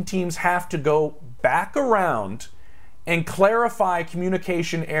you seen teams have to go back around and clarify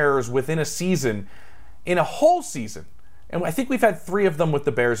communication errors within a season, in a whole season? And I think we've had 3 of them with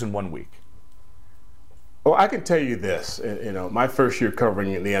the Bears in 1 week. Well, I can tell you this. My first year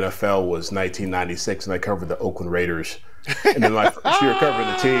covering the NFL was 1996, and I covered the Oakland Raiders. And then my first year covering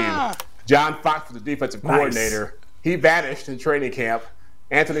the team, John Fox was the defensive coordinator. He vanished in training camp.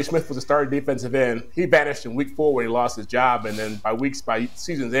 Anthony Smith was the starting defensive end. He vanished in week 4 when he lost his job. And then by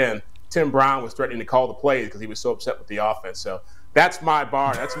season's end, Tim Brown was threatening to call the plays because he was so upset with the offense. So that's my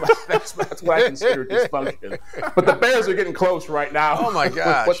bar. That's what I consider dysfunction. But the Bears are getting close right now. Oh, my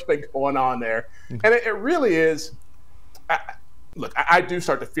gosh. What's been going on there? And it really is. Look, I do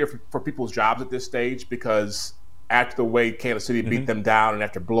start to fear for people's jobs at this stage, because after the way Kansas City beat them down and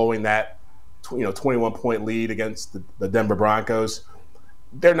after blowing that 21-point lead against the Denver Broncos,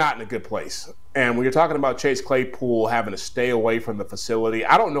 they're not in a good place. And when you're talking about Chase Claypool having to stay away from the facility,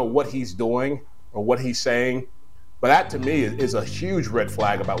 I don't know what he's doing or what he's saying, but that to me is a huge red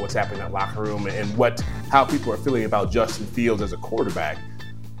flag about what's happening in that locker room and how people are feeling about Justin Fields as a quarterback.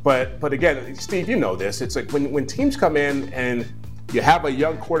 But again, Steve, you know this. It's like when teams come in and you have a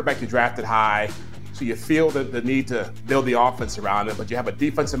young quarterback you drafted high, so you feel the need to build the offense around it, but you have a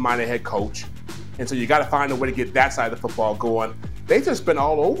defensive-minded head coach, and so you got to find a way to get that side of the football going. They've just been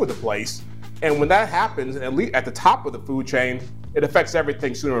all over the place, and when that happens, at least at the top of the food chain, it affects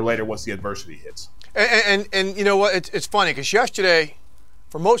everything sooner or later once the adversity hits. And you know what? It's funny because yesterday,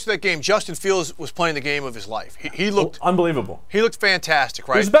 for most of that game, Justin Fields was playing the game of his life. He looked unbelievable. He looked fantastic,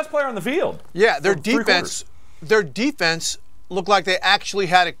 right? He was the best player on the field. Yeah, their defense looked like they actually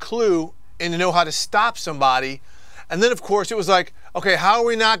had a clue and to know how to stop somebody. And then, of course, it was like, okay, how are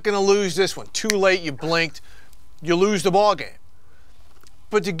we not going to lose this one? Too late, you blinked, you lose the ball game.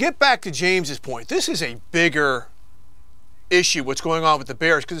 But to get back to James's point, this is a bigger issue, what's going on with the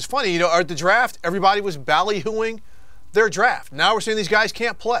Bears. Because it's funny, at the draft, everybody was ballyhooing their draft. Now we're saying these guys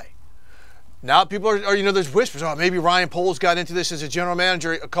can't play. Now people are there's whispers, maybe Ryan Poles got into this as a general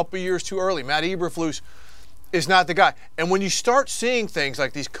manager a couple of years too early. Matt Eberflus is not the guy. And when you start seeing things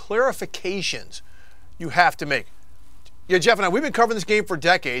like these clarifications you have to make. Yeah, Jeff and I, we've been covering this game for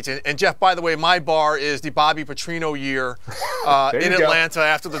decades. And Jeff, by the way, my bar is the Bobby Petrino year in Atlanta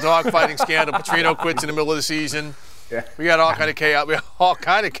after the dogfighting scandal. Petrino quits in the middle of the season. Yeah. We got all kind of chaos. We got all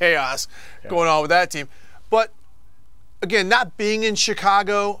kind of chaos going on with that team. But again, not being in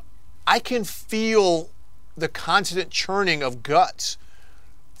Chicago, I can feel the constant churning of guts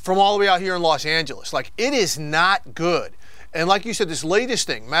from all the way out here in Los Angeles. Like, it is not good. And like you said, this latest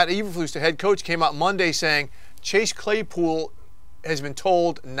thing, Matt Eberflus, the head coach, came out Monday saying Chase Claypool has been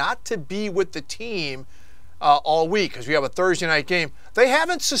told not to be with the team all week because we have a Thursday night game. They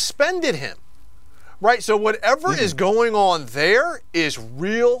haven't suspended him, right? So whatever is going on there is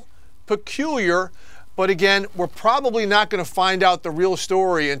real peculiar. But again, we're probably not going to find out the real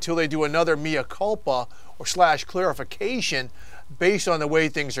story until they do another mea culpa or / clarification based on the way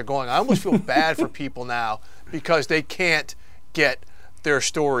things are going. I almost feel bad for people now because they can't get their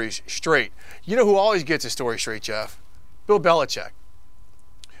stories straight. You know who always gets his story straight, Jeff? Bill Belichick,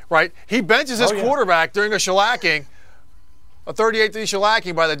 right? He benches his quarterback during a shellacking, a 38-3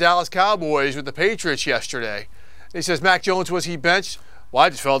 shellacking by the Dallas Cowboys with the Patriots yesterday. He says, Mac Jones, was he benched? Well, I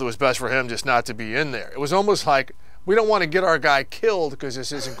just felt it was best for him just not to be in there. It was almost like we don't want to get our guy killed because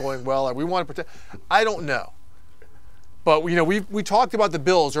this isn't going well, or we want to protect. I don't know. But, you know, we talked about the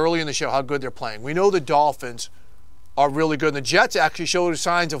Bills early in the show, how good they're playing. We know the Dolphins are really good. And the Jets actually showed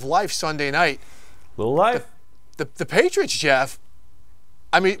signs of life Sunday night. Little life. The Patriots, Jeff,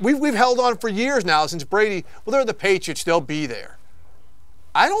 I mean, we've held on for years now since Brady. Well, they're the Patriots. They'll be there.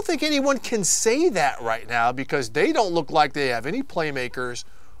 I don't think anyone can say that right now because they don't look like they have any playmakers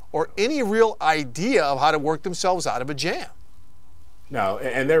or any real idea of how to work themselves out of a jam. No,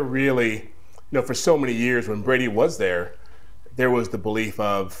 and they're really, you know, for so many years when Brady was there was the belief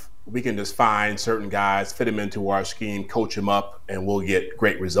of we can just find certain guys, fit them into our scheme, coach them up, and we'll get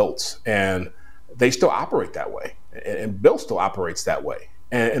great results. And they still operate that way. And Bill still operates that way.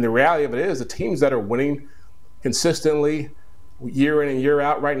 And the reality of it is the teams that are winning consistently year in and year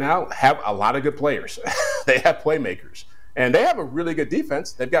out right now have a lot of good players. They have playmakers. And they have a really good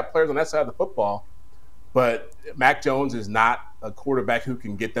defense. They've got players on that side of the football. But Mac Jones is not a quarterback who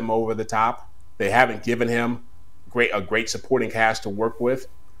can get them over the top. They haven't given him a great supporting cast to work with.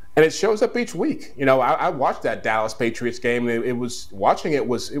 And it shows up each week. You know, I watched that Dallas Patriots game, and it was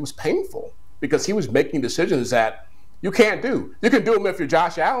painful because he was making decisions that you can't do. You can do them if you're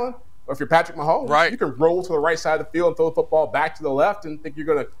Josh Allen or if you're Patrick Mahomes. Right. You can roll to the right side of the field and throw the football back to the left and think you're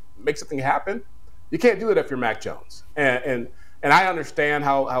going to make something happen. You can't do it if you're Mac Jones. And I understand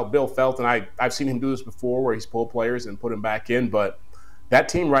how Bill felt, and I've seen him do this before where he's pulled players and put them back in, but that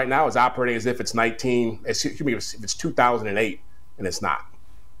team right now is operating as if it's 2008, and it's not.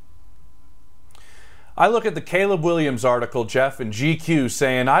 I look at the Caleb Williams article, Jeff, in GQ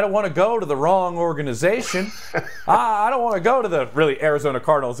saying, I don't want to go to the wrong organization. I don't want to go to the Arizona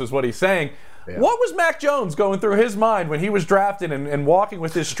Cardinals is what he's saying. Yeah. What was Mac Jones going through his mind when he was drafted and walking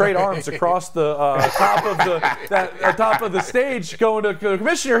with his straight arms across the top of the stage going to the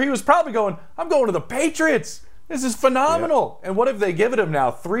commissioner? He was probably going, I'm going to the Patriots. This is phenomenal. Yeah. And what have they given him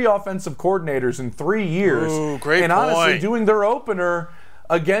now? 3 offensive coordinators in 3 years. Ooh, great and point. Honestly, doing their opener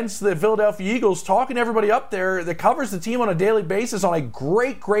against the Philadelphia Eagles, talking to everybody up there that covers the team on a daily basis on a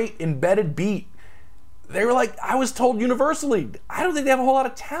great embedded beat. They were like, I was told universally, I don't think they have a whole lot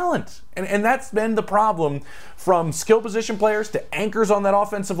of talent. And that's been the problem from skill position players to anchors on that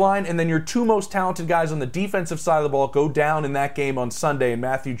offensive line, and then your 2 most talented guys on the defensive side of the ball go down in that game on Sunday, and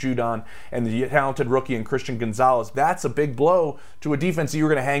Matthew Judon and the talented rookie and Christian Gonzalez. That's a big blow to a defense that you were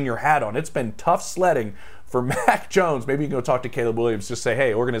going to hang your hat on. It's been tough sledding for Mac Jones. Maybe you can go talk to Caleb Williams, just say,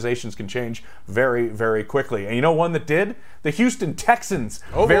 hey, organizations can change very, very quickly. And you know one that did? The Houston Texans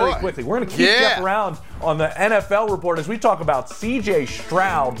very quickly. We're going to keep Jeff around on the NFL report as we talk about C.J.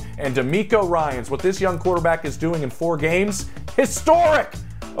 Stroud and DeMeco Ryans. What this young quarterback is doing in 4 games, historic.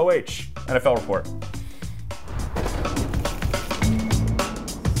 OH, NFL report.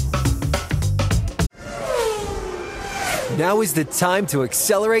 Now is the time to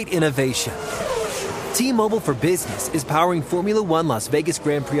accelerate innovation. T-Mobile for Business is powering Formula One Las Vegas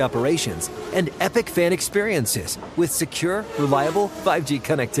Grand Prix operations and epic fan experiences with secure, reliable 5G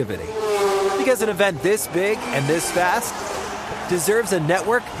connectivity. Because an event this big and this fast deserves a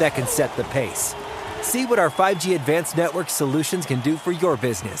network that can set the pace. See what our 5G advanced network solutions can do for your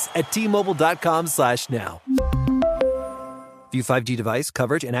business at T-Mobile.com/now. View 5G device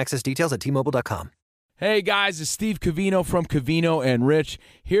coverage and access details at T-Mobile.com. Hey guys, it's Steve Covino from Covino and Rich,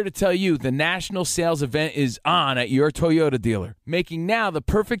 here to tell you the national sales event is on at your Toyota dealer, making now the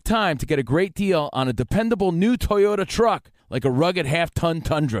perfect time to get a great deal on a dependable new Toyota truck. like a rugged half-ton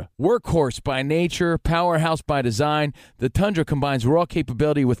Tundra. Workhorse by nature, powerhouse by design, the Tundra combines raw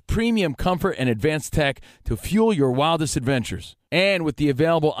capability with premium comfort and advanced tech to fuel your wildest adventures. And with the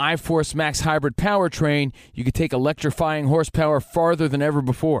available iForce Max hybrid powertrain, you can take electrifying horsepower farther than ever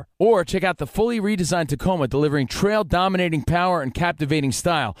before. Or check out the fully redesigned Tacoma, delivering trail-dominating power and captivating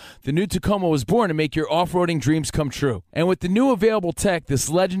style. The new Tacoma was born to make your off-roading dreams come true. And with the new available tech, this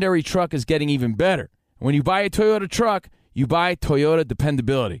legendary truck is getting even better. When you buy a Toyota truck, you buy Toyota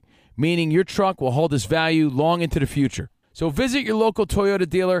dependability, meaning your truck will hold its value long into the future. So visit your local Toyota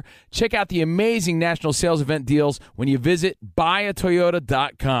dealer. Check out the amazing national sales event deals when you visit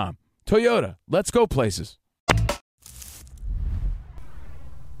buyatoyota.com. Toyota, let's go places.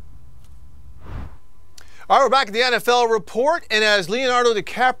 All right, we're back at the NFL report, and as Leonardo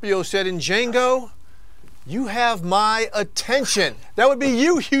DiCaprio said in Django, you have my attention. That would be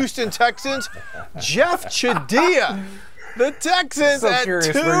you, Houston Texans. Jeff Chadiha. The Texans so at curious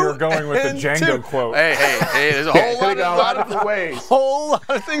 2 where you're going with the Django 2. quote. Hey, there's a whole lot of ways. Whole lot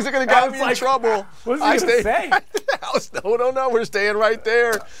of things that are going to get me in trouble. What's he going to say? No, we're staying right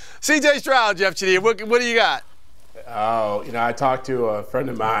there. CJ Stroud, Jeff Chadiha, what do you got? Oh, I talked to a friend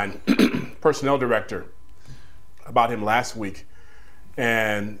of mine, personnel director, about him last week,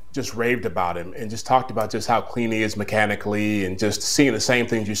 and just raved about him and just talked about just how clean he is mechanically and just seeing the same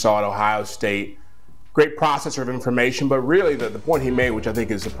things you saw at Ohio State. Great processor of information, but really the point he made, which I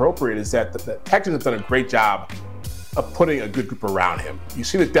think is appropriate, is that the Texans have done a great job of putting a good group around him. You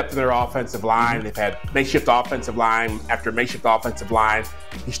see the depth of their offensive line. They've had makeshift offensive line after makeshift offensive line.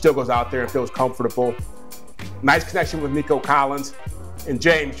 He still goes out there and feels comfortable. Nice connection with Nico Collins. And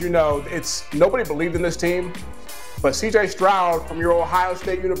James, it's nobody believed in this team, but C.J. Stroud from your Ohio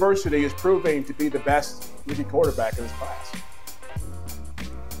State University is proving to be the best rookie quarterback in this class.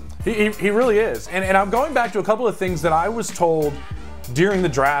 He really is. And I'm going back to a couple of things that I was told during the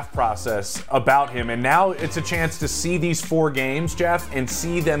draft process about him. And now it's a chance to see these 4 games, Jeff, and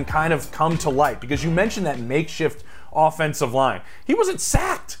see them kind of come to light. Because you mentioned that makeshift offensive line. He wasn't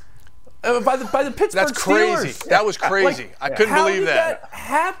sacked by the Pittsburgh That's crazy. Steelers. That was crazy. I couldn't believe that. How did that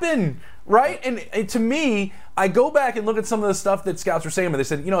happen? Right? And to me, I go back and look at some of the stuff that scouts were saying. And they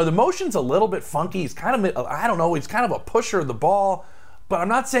said, the motion's a little bit funky. He's kind of, I don't know, he's kind of a pusher of the ball. But I'm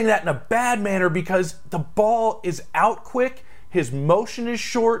not saying that in a bad manner because the ball is out quick. His motion is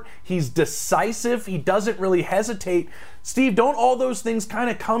short. He's decisive. He doesn't really hesitate. Steve, don't all those things kind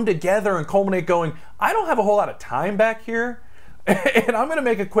of come together and culminate going, I don't have a whole lot of time back here, and I'm going to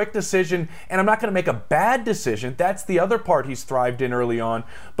make a quick decision, and I'm not going to make a bad decision. That's the other part he's thrived in early on.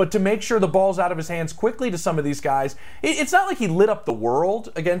 But to make sure the ball's out of his hands quickly to some of these guys, it's not like he lit up the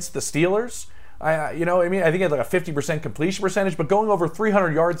world against the Steelers. I think he had like a 50% completion percentage, but going over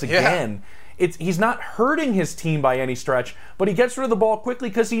 300 yards again, he's not hurting his team by any stretch, but he gets rid of the ball quickly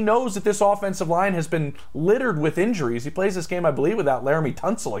because he knows that this offensive line has been littered with injuries. He plays this game, I believe, without Laramie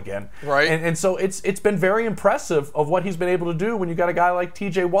Tunsil again. Right. And so it's been very impressive of what he's been able to do when you got a guy like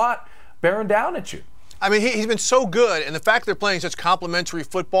T.J. Watt bearing down at you. I mean, he's been so good, and the fact they're playing such complementary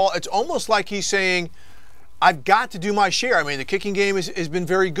football, it's almost like he's saying, I've got to do my share. I mean, the kicking game has been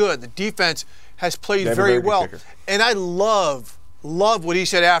very good. The defense has played very well. And I love what he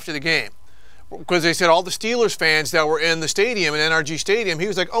said after the game. Because they said all the Steelers fans that were in the stadium, in NRG Stadium, he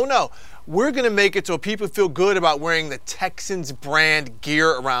was like, oh no, we're going to make it so people feel good about wearing the Texans brand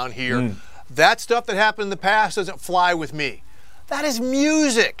gear around here. That stuff that happened in the past doesn't fly with me. That is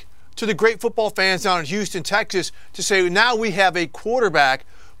music to the great football fans down in Houston, Texas, to say now we have a quarterback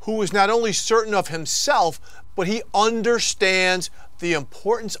who is not only certain of himself, but he understands the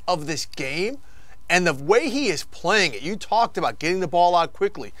importance of this game and the way he is playing it. You talked about getting the ball out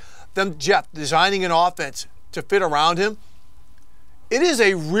quickly. Them, Jeff, designing an offense to fit around him. It is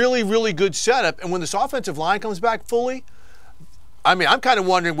a really, really good setup. And when this offensive line comes back fully, I mean, I'm kind of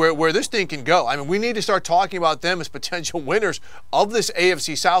wondering where this thing can go. I mean, we need to start talking about them as potential winners of this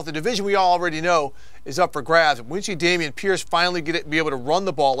AFC South. The division we all already know is up for grabs. When you see Dameon Pierce finally be able to run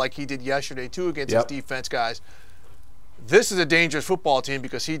the ball like he did yesterday, too, against his defense guys, this is a dangerous football team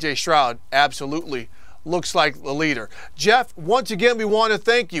because C.J. Stroud absolutely looks like the leader. Jeff, once again, we want to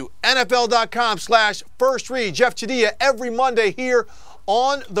thank you. NFL.com/First Read. Jeff Chadiha every Monday here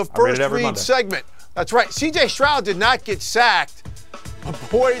on the First Read segment. That's right. C.J. Stroud did not get sacked. But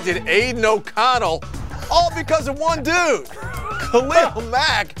boy, did Aiden O'Connell, all because of one dude. Khalil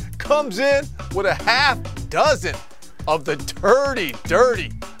Mack comes in with a half dozen of the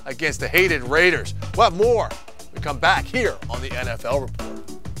dirty against the hated Raiders. We'll have more. We come back here on the NFL Report.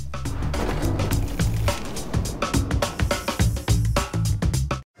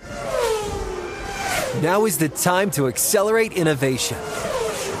 Now is the time to accelerate innovation.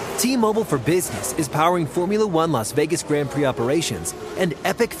 T-Mobile for Business is powering Formula One Las Vegas Grand Prix operations and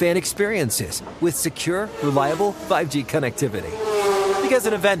epic fan experiences with secure, reliable 5G connectivity. Because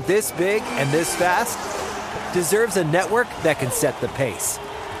an event this big and this fast deserves a network that can set the pace.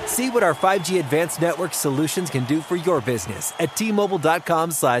 See what our 5G advanced network solutions can do for your business at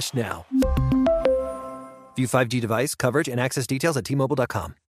T-Mobile.com/now. View 5G device coverage and access details at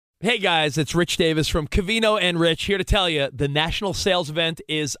T-Mobile.com. Hey guys, it's Rich Davis from Covino and Rich here to tell you the national sales event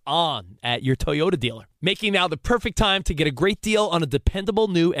is on at your Toyota dealer, making now the perfect time to get a great deal on a dependable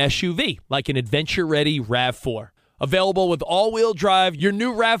new SUV like an adventure-ready RAV4. Available with all-wheel drive, your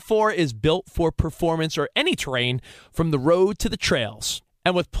new RAV4 is built for performance or any terrain from the road to the trails.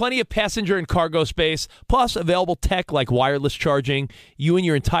 And with plenty of passenger and cargo space, plus available tech like wireless charging, you and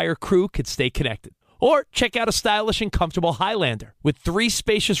your entire crew could stay connected. Or check out a stylish and comfortable Highlander with 3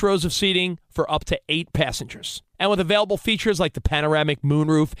 spacious rows of seating for up to 8 passengers. And with available features like the panoramic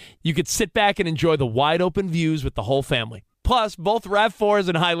moonroof, you could sit back and enjoy the wide-open views with the whole family. Plus, both RAV4s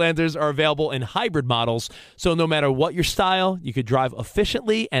and Highlanders are available in hybrid models, so no matter what your style, you could drive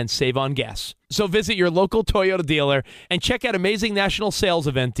efficiently and save on gas. So visit your local Toyota dealer and check out amazing national sales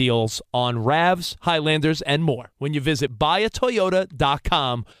event deals on RAVs, Highlanders, and more when you visit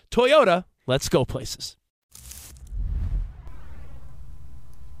buyatoyota.com. Toyota, let's go places.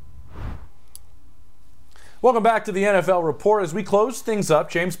 Welcome back to the NFL Report. As we close things up,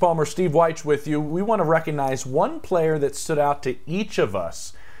 James Palmer, Steve Weich with you. We want to recognize one player that stood out to each of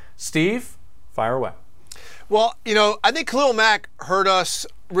us. Steve, fire away. Well, I think Khalil Mack heard us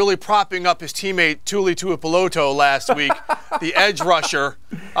really propping up his teammate Tuli Tuipulotu last week, the edge rusher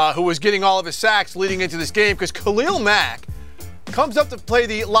who was getting all of his sacks leading into this game, because Khalil Mack comes up to play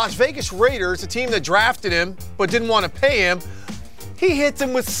the Las Vegas Raiders, a team that drafted him but didn't want to pay him. He hits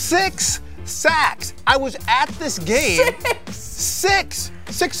him with 6 sacks. I was at this game. 6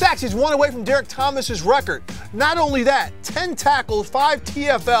 sacks. He's 1 away from Derek Thomas's record. Not only that, 10 tackles, 5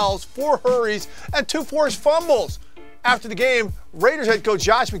 TFLs, 4 hurries, and 2 forced fumbles. After the game, Raiders head coach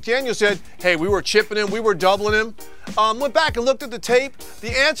Josh McDaniels said, hey, we were chipping him, we were doubling him. Went back and looked at the tape.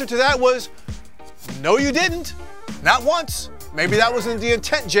 The answer to that was, no, you didn't. Not once. Maybe that wasn't the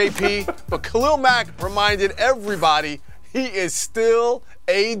intent, JP, but Khalil Mack reminded everybody he is still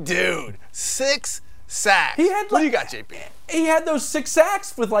a dude. 6 sacks. What do you got, JP? He had those 6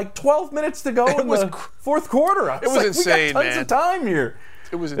 sacks with like 12 minutes to go in the fourth quarter. It was insane, we got tons of time here.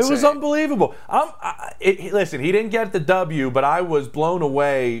 It was insane. It was unbelievable. Listen, he didn't get the W, but I was blown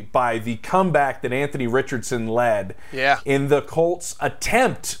away by the comeback that Anthony Richardson led in the Colts'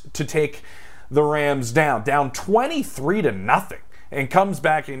 attempt to take the Rams down 23-0. And comes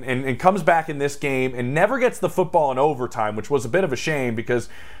back in this game and never gets the football in overtime, which was a bit of a shame because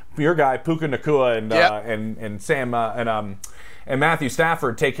your guy Puka Nacua and Sam and Matthew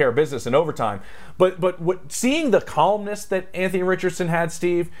Stafford take care of business in overtime. But seeing the calmness that Anthony Richardson had,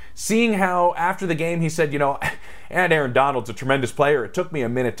 Steve, seeing how after the game he said, and Aaron Donald's a tremendous player. It took me a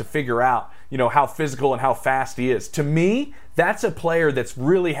minute to figure out, how physical and how fast he is. To me, that's a player that's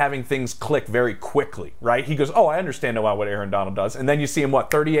really having things click very quickly, right? He goes, I understand now what Aaron Donald does. And then you see him,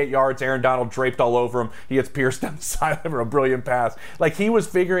 38 yards, Aaron Donald draped all over him. He gets pierced down the sideline for a brilliant pass. Like, he was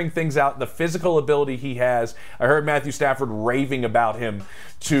figuring things out, the physical ability he has. I heard Matthew Stafford raving about him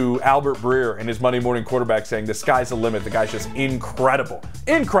to Albert Breer in his Monday Morning Quarterback, saying the sky's the limit. The guy's just incredible.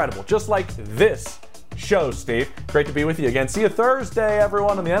 Incredible. Just like this show, Steve. Great to be with you again. See you Thursday,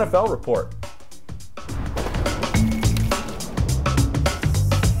 everyone, on the NFL Report.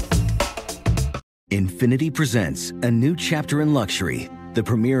 Infiniti presents a new chapter in luxury, the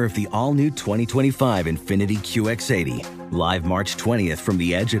premiere of the all-new 2025 Infiniti QX80, live March 20th from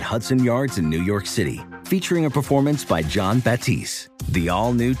the Edge at Hudson Yards in New York City, featuring a performance by John Batiste. The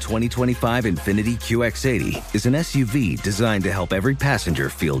all-new 2025 Infiniti QX80 is an SUV designed to help every passenger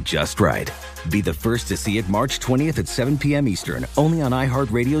feel just right. Be the first to see it March 20th at 7 p.m. Eastern, only on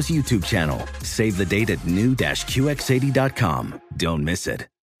iHeartRadio's YouTube channel. Save the date at new-QX80.com. Don't miss it.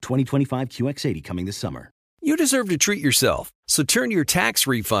 2025 QX80 coming this summer. You deserve to treat yourself, so turn your tax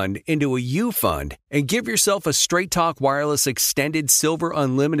refund into a U fund and give yourself a Straight Talk Wireless Extended Silver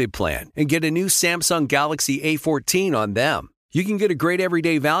Unlimited plan and get a new Samsung Galaxy A14 on them. You can get a great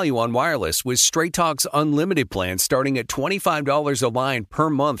everyday value on wireless with Straight Talk's Unlimited plan starting at $25 a line per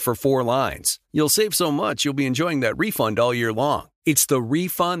month for 4 lines. You'll save so much you'll be enjoying that refund all year long. It's the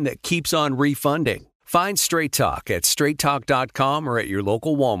refund that keeps on refunding. Find Straight Talk at straighttalk.com or at your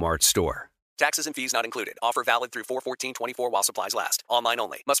local Walmart store. Taxes and fees not included. Offer valid through 4/14/24 while supplies last. Online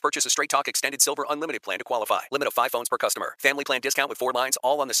only. Must purchase a Straight Talk Extended Silver Unlimited plan to qualify. Limit of 5 phones per customer. Family plan discount with 4 lines,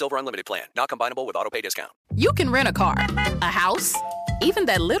 all on the Silver Unlimited plan. Not combinable with autopay discount. You can rent a car, a house, even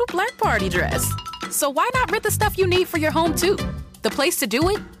that little black party dress. So why not rent the stuff you need for your home too? The place to do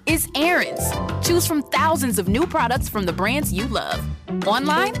it is Aaron's. Choose from thousands of new products from the brands you love,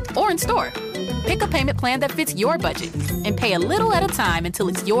 online or in store. Pick a payment plan that fits your budget and pay a little at a time until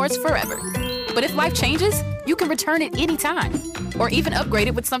it's yours forever. But if life changes, you can return it anytime or even upgrade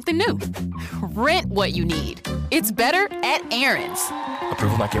it with something new. Rent what you need. It's better at Aaron's.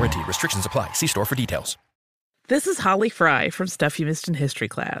 Approval not guaranteed. Restrictions apply. See store for details. This is Holly Fry from Stuff You Missed in History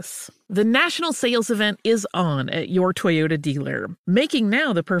Class. The national sales event is on at your Toyota dealer, making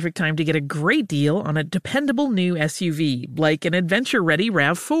now the perfect time to get a great deal on a dependable new SUV, like an adventure-ready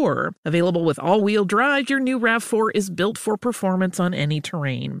RAV4. Available with all-wheel drive, your new RAV4 is built for performance on any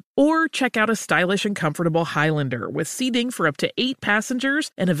terrain. Or check out a stylish and comfortable Highlander with seating for up to 8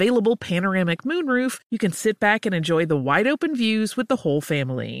 passengers and available panoramic moonroof. You can sit back and enjoy the wide-open views with the whole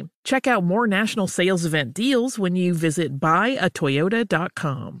family. Check out more national sales event deals when you visit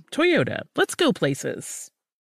buyatoyota.com. Toyota, let's go places.